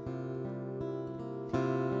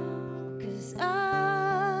 'cause I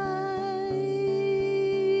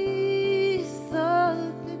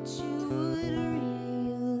thought that you would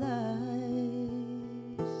realize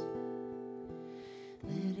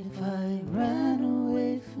that if I ran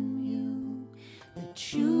away from you,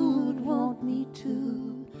 that you would want me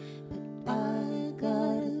to, but I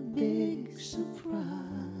got a big surprise.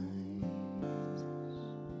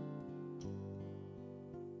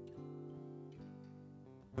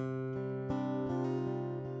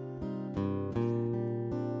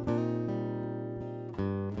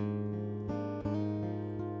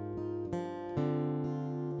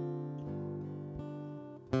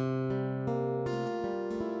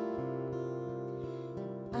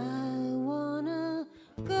 I wanna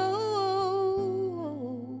go,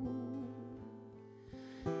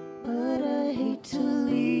 but I hate to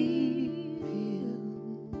leave you.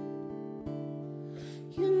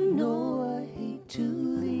 You know I hate to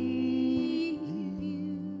leave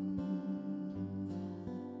you.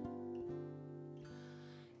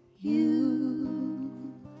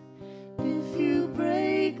 If you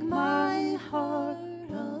break my heart,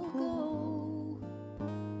 I'll go.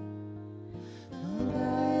 But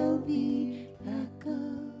I'll be back again.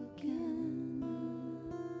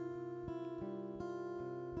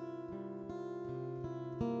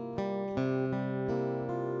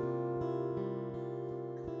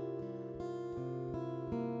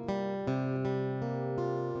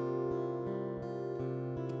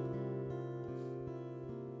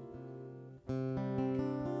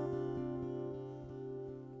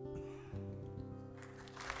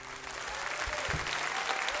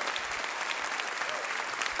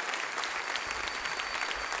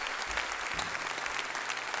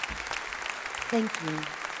 Thank you.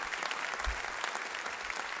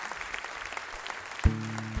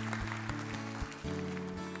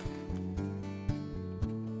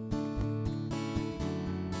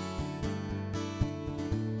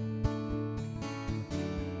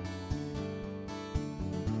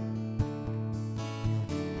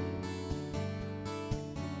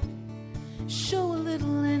 Show a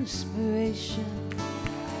little inspiration,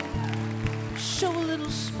 show a little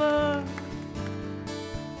spark,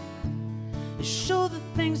 show the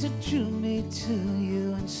things that drew me to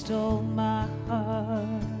you and stole my heart.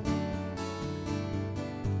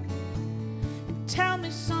 And tell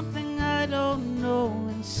me something I don't know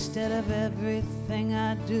instead of everything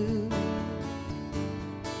I do.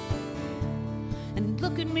 And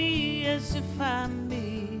look at me as if I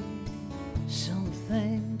mean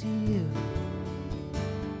something to you.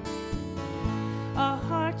 Our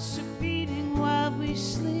hearts are beating while we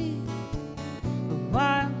sleep, but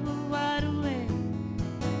while we're wide awake,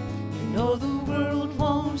 you know the world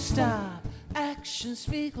won't stop. Actions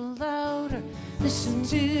speak louder. Listen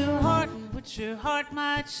to your heart and what your heart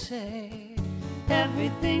might say.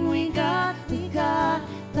 Everything we got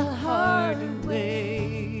the harder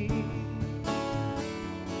way.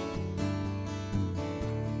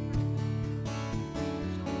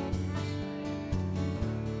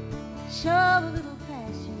 Show a little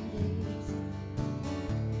passion, baby.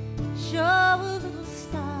 Show a little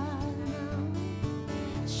style now.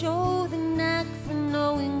 Show the knack for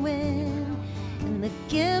knowing when and the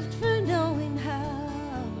gift for knowing how.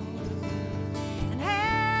 And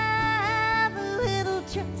have a little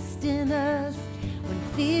trust in us when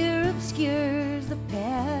fear obscures the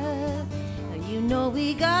path. Now you know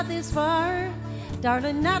we got this far,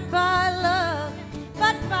 darling, not by love,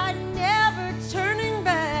 but by never turning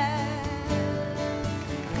back.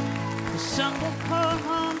 Some will call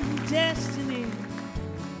on destiny,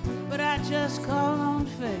 but I just call on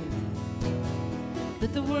faith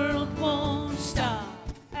that the world won't stop.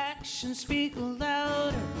 Actions speak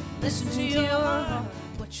louder. Listen to your heart,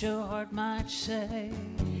 what your heart might say.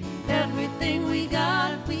 Everything we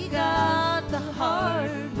got the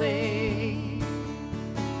hard way.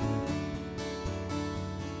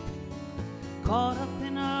 Caught up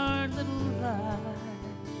in our little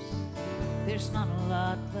lives, there's not a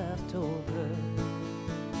lot left over.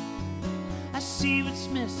 I see what's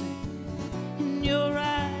missing in your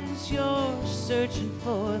eyes. You're searching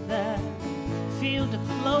for that field of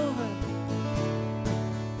clover.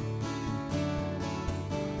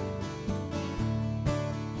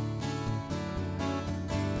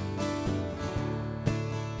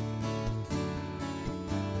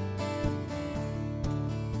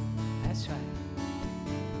 That's right.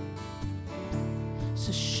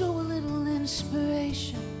 So show a little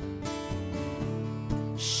inspiration.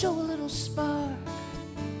 Show a little spark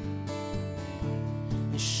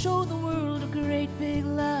and show the world a great big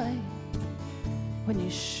light. When you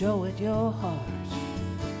show it your heart,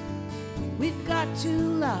 we've got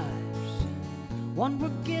two lives, one we're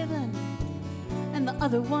given and the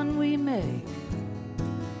other one we make.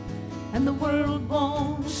 And the world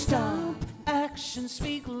won't stop. Actions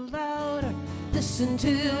speak louder. Listen to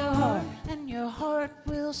your heart, and your heart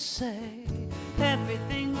will say,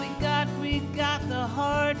 everything we got the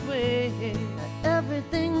hard way.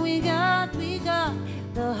 Everything we got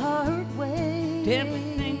the hard way.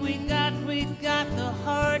 Everything we got the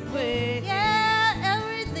hard way. Yeah,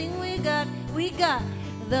 everything we got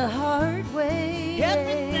the hard way.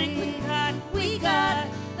 Everything we got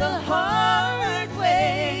the hard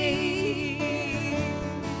way.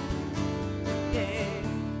 Yeah.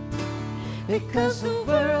 Because the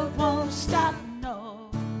world won't stop, no.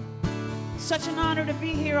 Such an honor to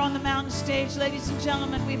be here on the mountain stage, ladies and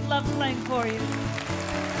gentlemen. We've loved playing for you.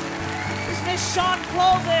 This is Miss Shawn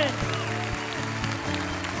Colvin.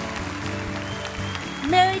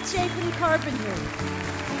 Mary Chapin Carpenter.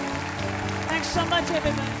 Thanks so much,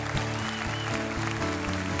 everybody.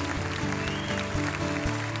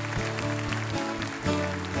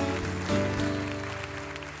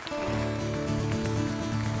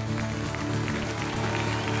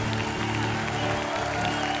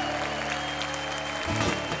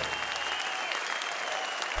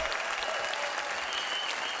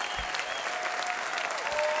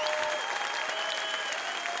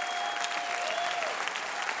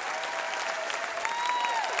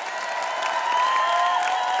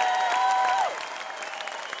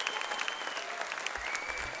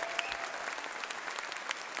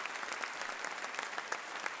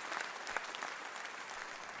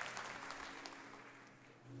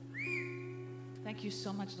 Thank you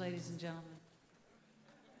so much, ladies and gentlemen.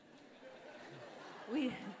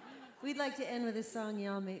 We'd like to end with a song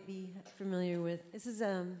y'all may be familiar with. This is it's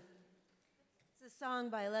a song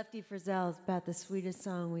by Lefty Frizzell. It's about the sweetest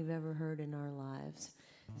song we've ever heard in our lives.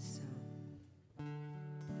 So.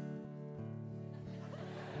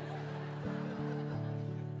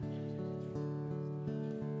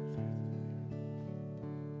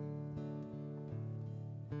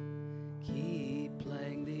 Keep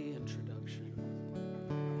playing the introduction.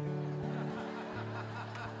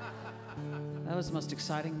 That was the most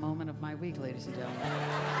exciting moment of my week, ladies and gentlemen.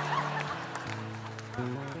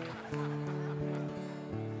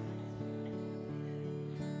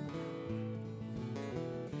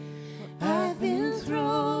 I've been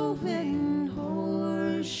throwing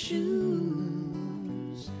horseshoes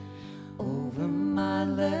over my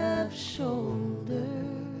left shoulder,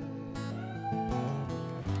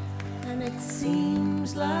 and it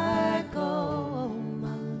seems like all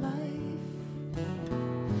my life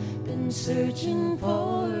been searching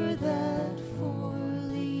for that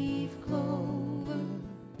four-leaf clover.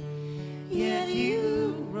 Yet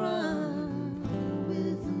you run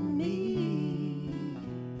with me,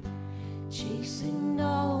 chasing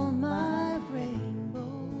all my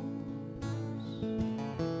rainbows.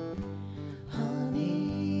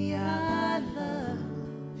 Honey, I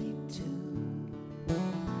love you too,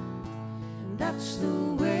 and that's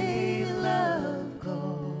the way love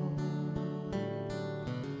goes.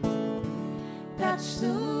 That's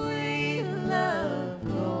the way love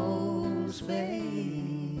goes,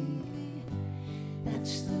 baby.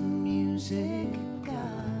 That's the music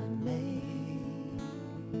God made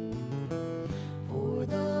for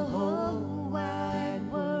the whole wide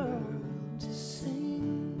world to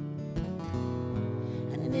sing,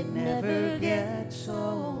 and it never gets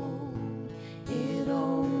old. It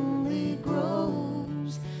only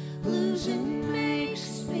grows. Losing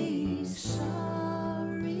makes me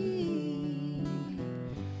sorry,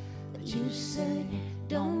 but you said,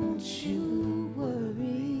 don't you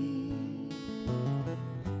worry,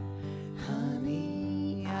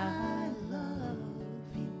 honey, I love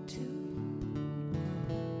you too,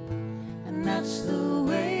 and that's the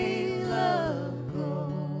way love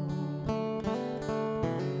goes.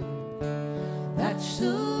 That's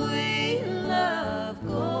the way love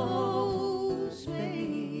goes,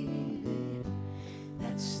 baby.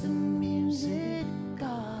 That's the music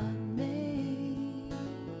God made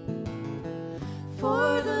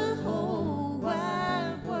for the whole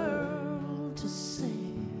wide world to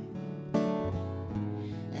sing,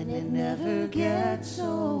 and it never gets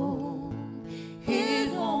old. It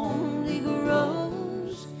only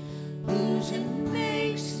grows. Losing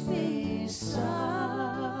makes me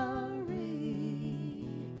sorry,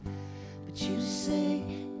 but you say,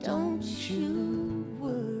 don't you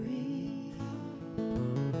worry,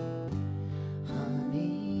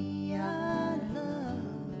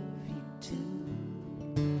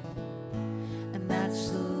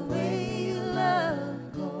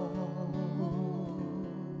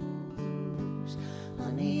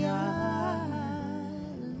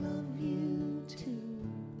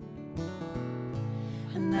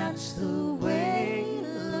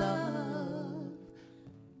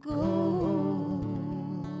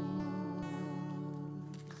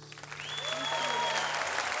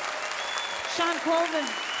 Sean Colvin,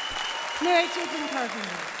 Mary Chapin Carpenter.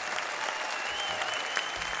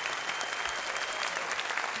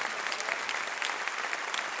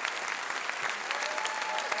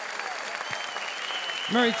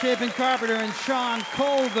 Mary Chapin Carpenter and Sean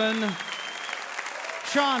Colvin.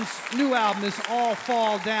 Sean's new album is All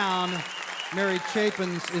Fall Down. Mary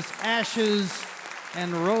Chapin's is Ashes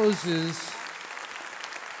and Roses.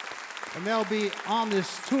 And they'll be on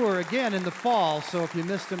this tour again in the fall, so if you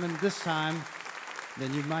missed them in this time,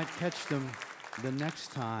 then you might catch them the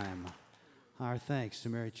next time. Our thanks to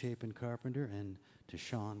Mary Chapin Carpenter and to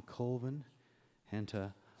Sean Colvin and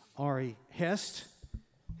to Ari Hest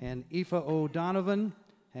and Aoife O'Donovan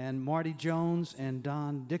and Marty Jones and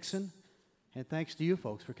Don Dixon. And thanks to you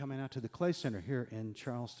folks for coming out to the Clay Center here in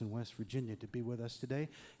Charleston, West Virginia to be with us today.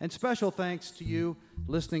 And special thanks to you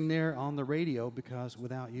listening there on the radio, because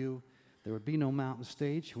without you, there would be no Mountain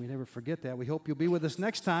Stage. We never forget that. We hope you'll be with us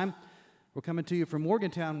next time. We're coming to you from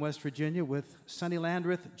Morgantown, West Virginia with Sonny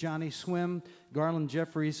Landreth, Johnny Swim, Garland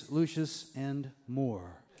Jeffries, Lucius, and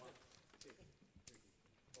more.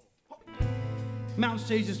 Mountain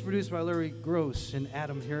Stage is produced by Larry Gross and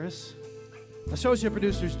Adam Harris. Associate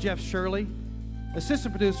producers Jeff Shirley.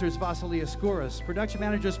 Assistant producers Vasilia Skouras. Production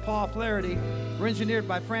managers Paul Flaherty. We're engineered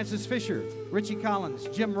by Francis Fisher, Richie Collins,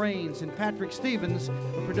 Jim Raines, and Patrick Stevens.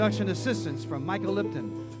 With production assistants from Michael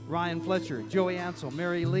Lipton, Ryan Fletcher, Joey Ansel,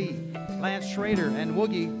 Mary Lee, Lance Schrader, and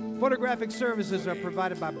Woogie. Photographic services are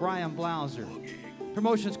provided by Brian Blauser.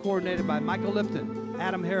 Promotions coordinated by Michael Lipton,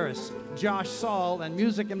 Adam Harris, Josh Saul, and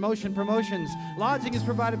Music and Motion Promotions. Lodging is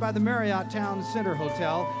provided by the Marriott Town Center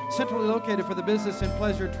Hotel, centrally located for the business and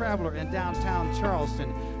pleasure traveler in downtown Charleston.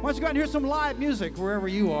 Why don't you go out and hear some live music wherever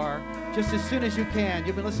you are, just as soon as you can.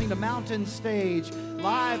 You've been listening to Mountain Stage,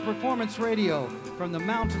 live performance radio from the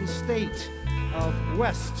Mountain State of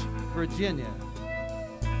West Virginia.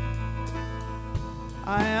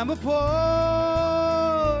 I am a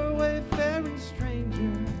poor wayfaring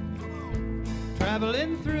stranger,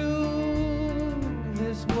 traveling through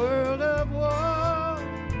this world of war.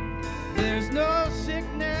 There's no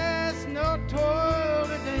sickness, no toil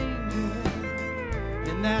or danger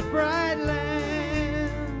in that bright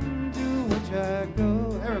land to which I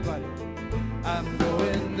go. Everybody, I'm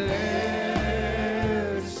going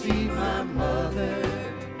there to see my mother.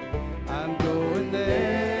 I'm going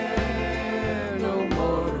there.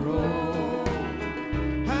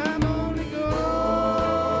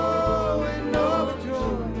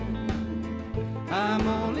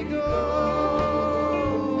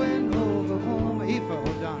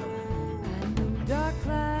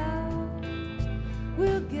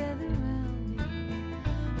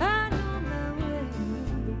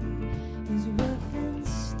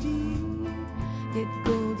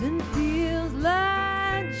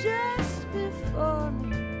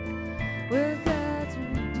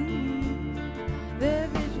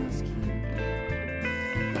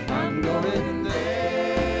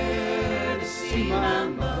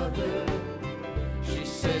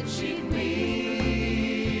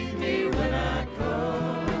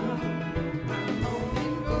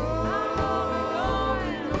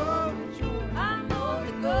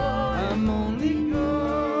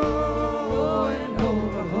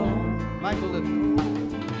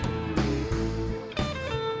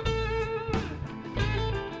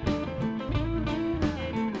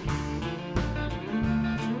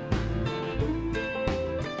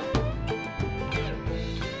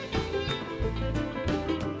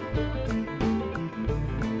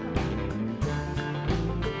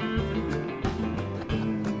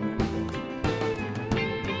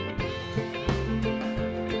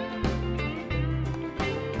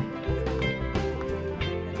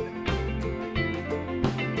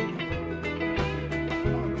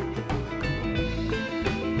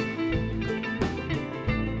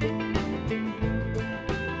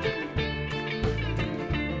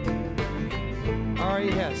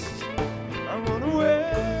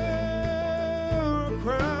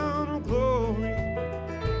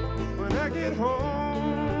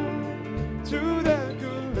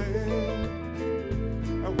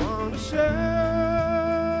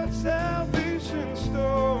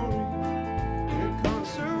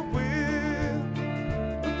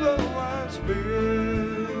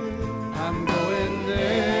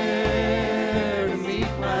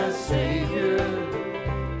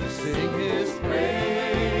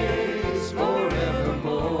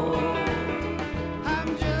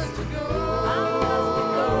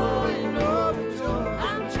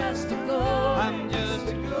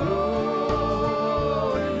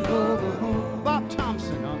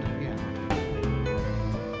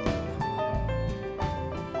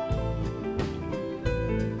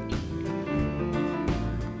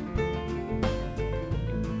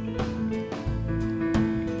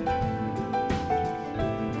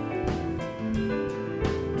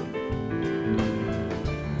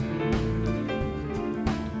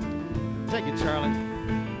 Thank you, Charlie.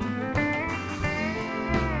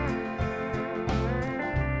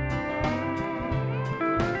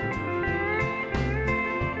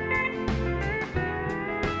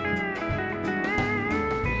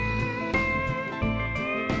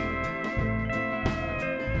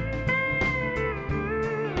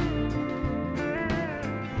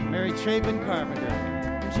 Mary Chapin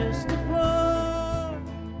Carpenter. Just a poor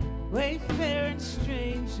wayfaring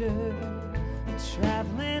stranger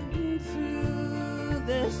traveling through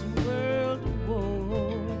this world of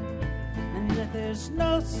war, and that there's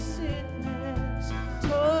no sickness,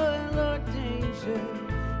 toil, or danger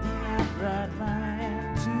in that bright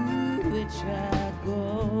land to which I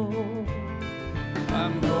go.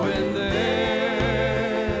 I'm going there.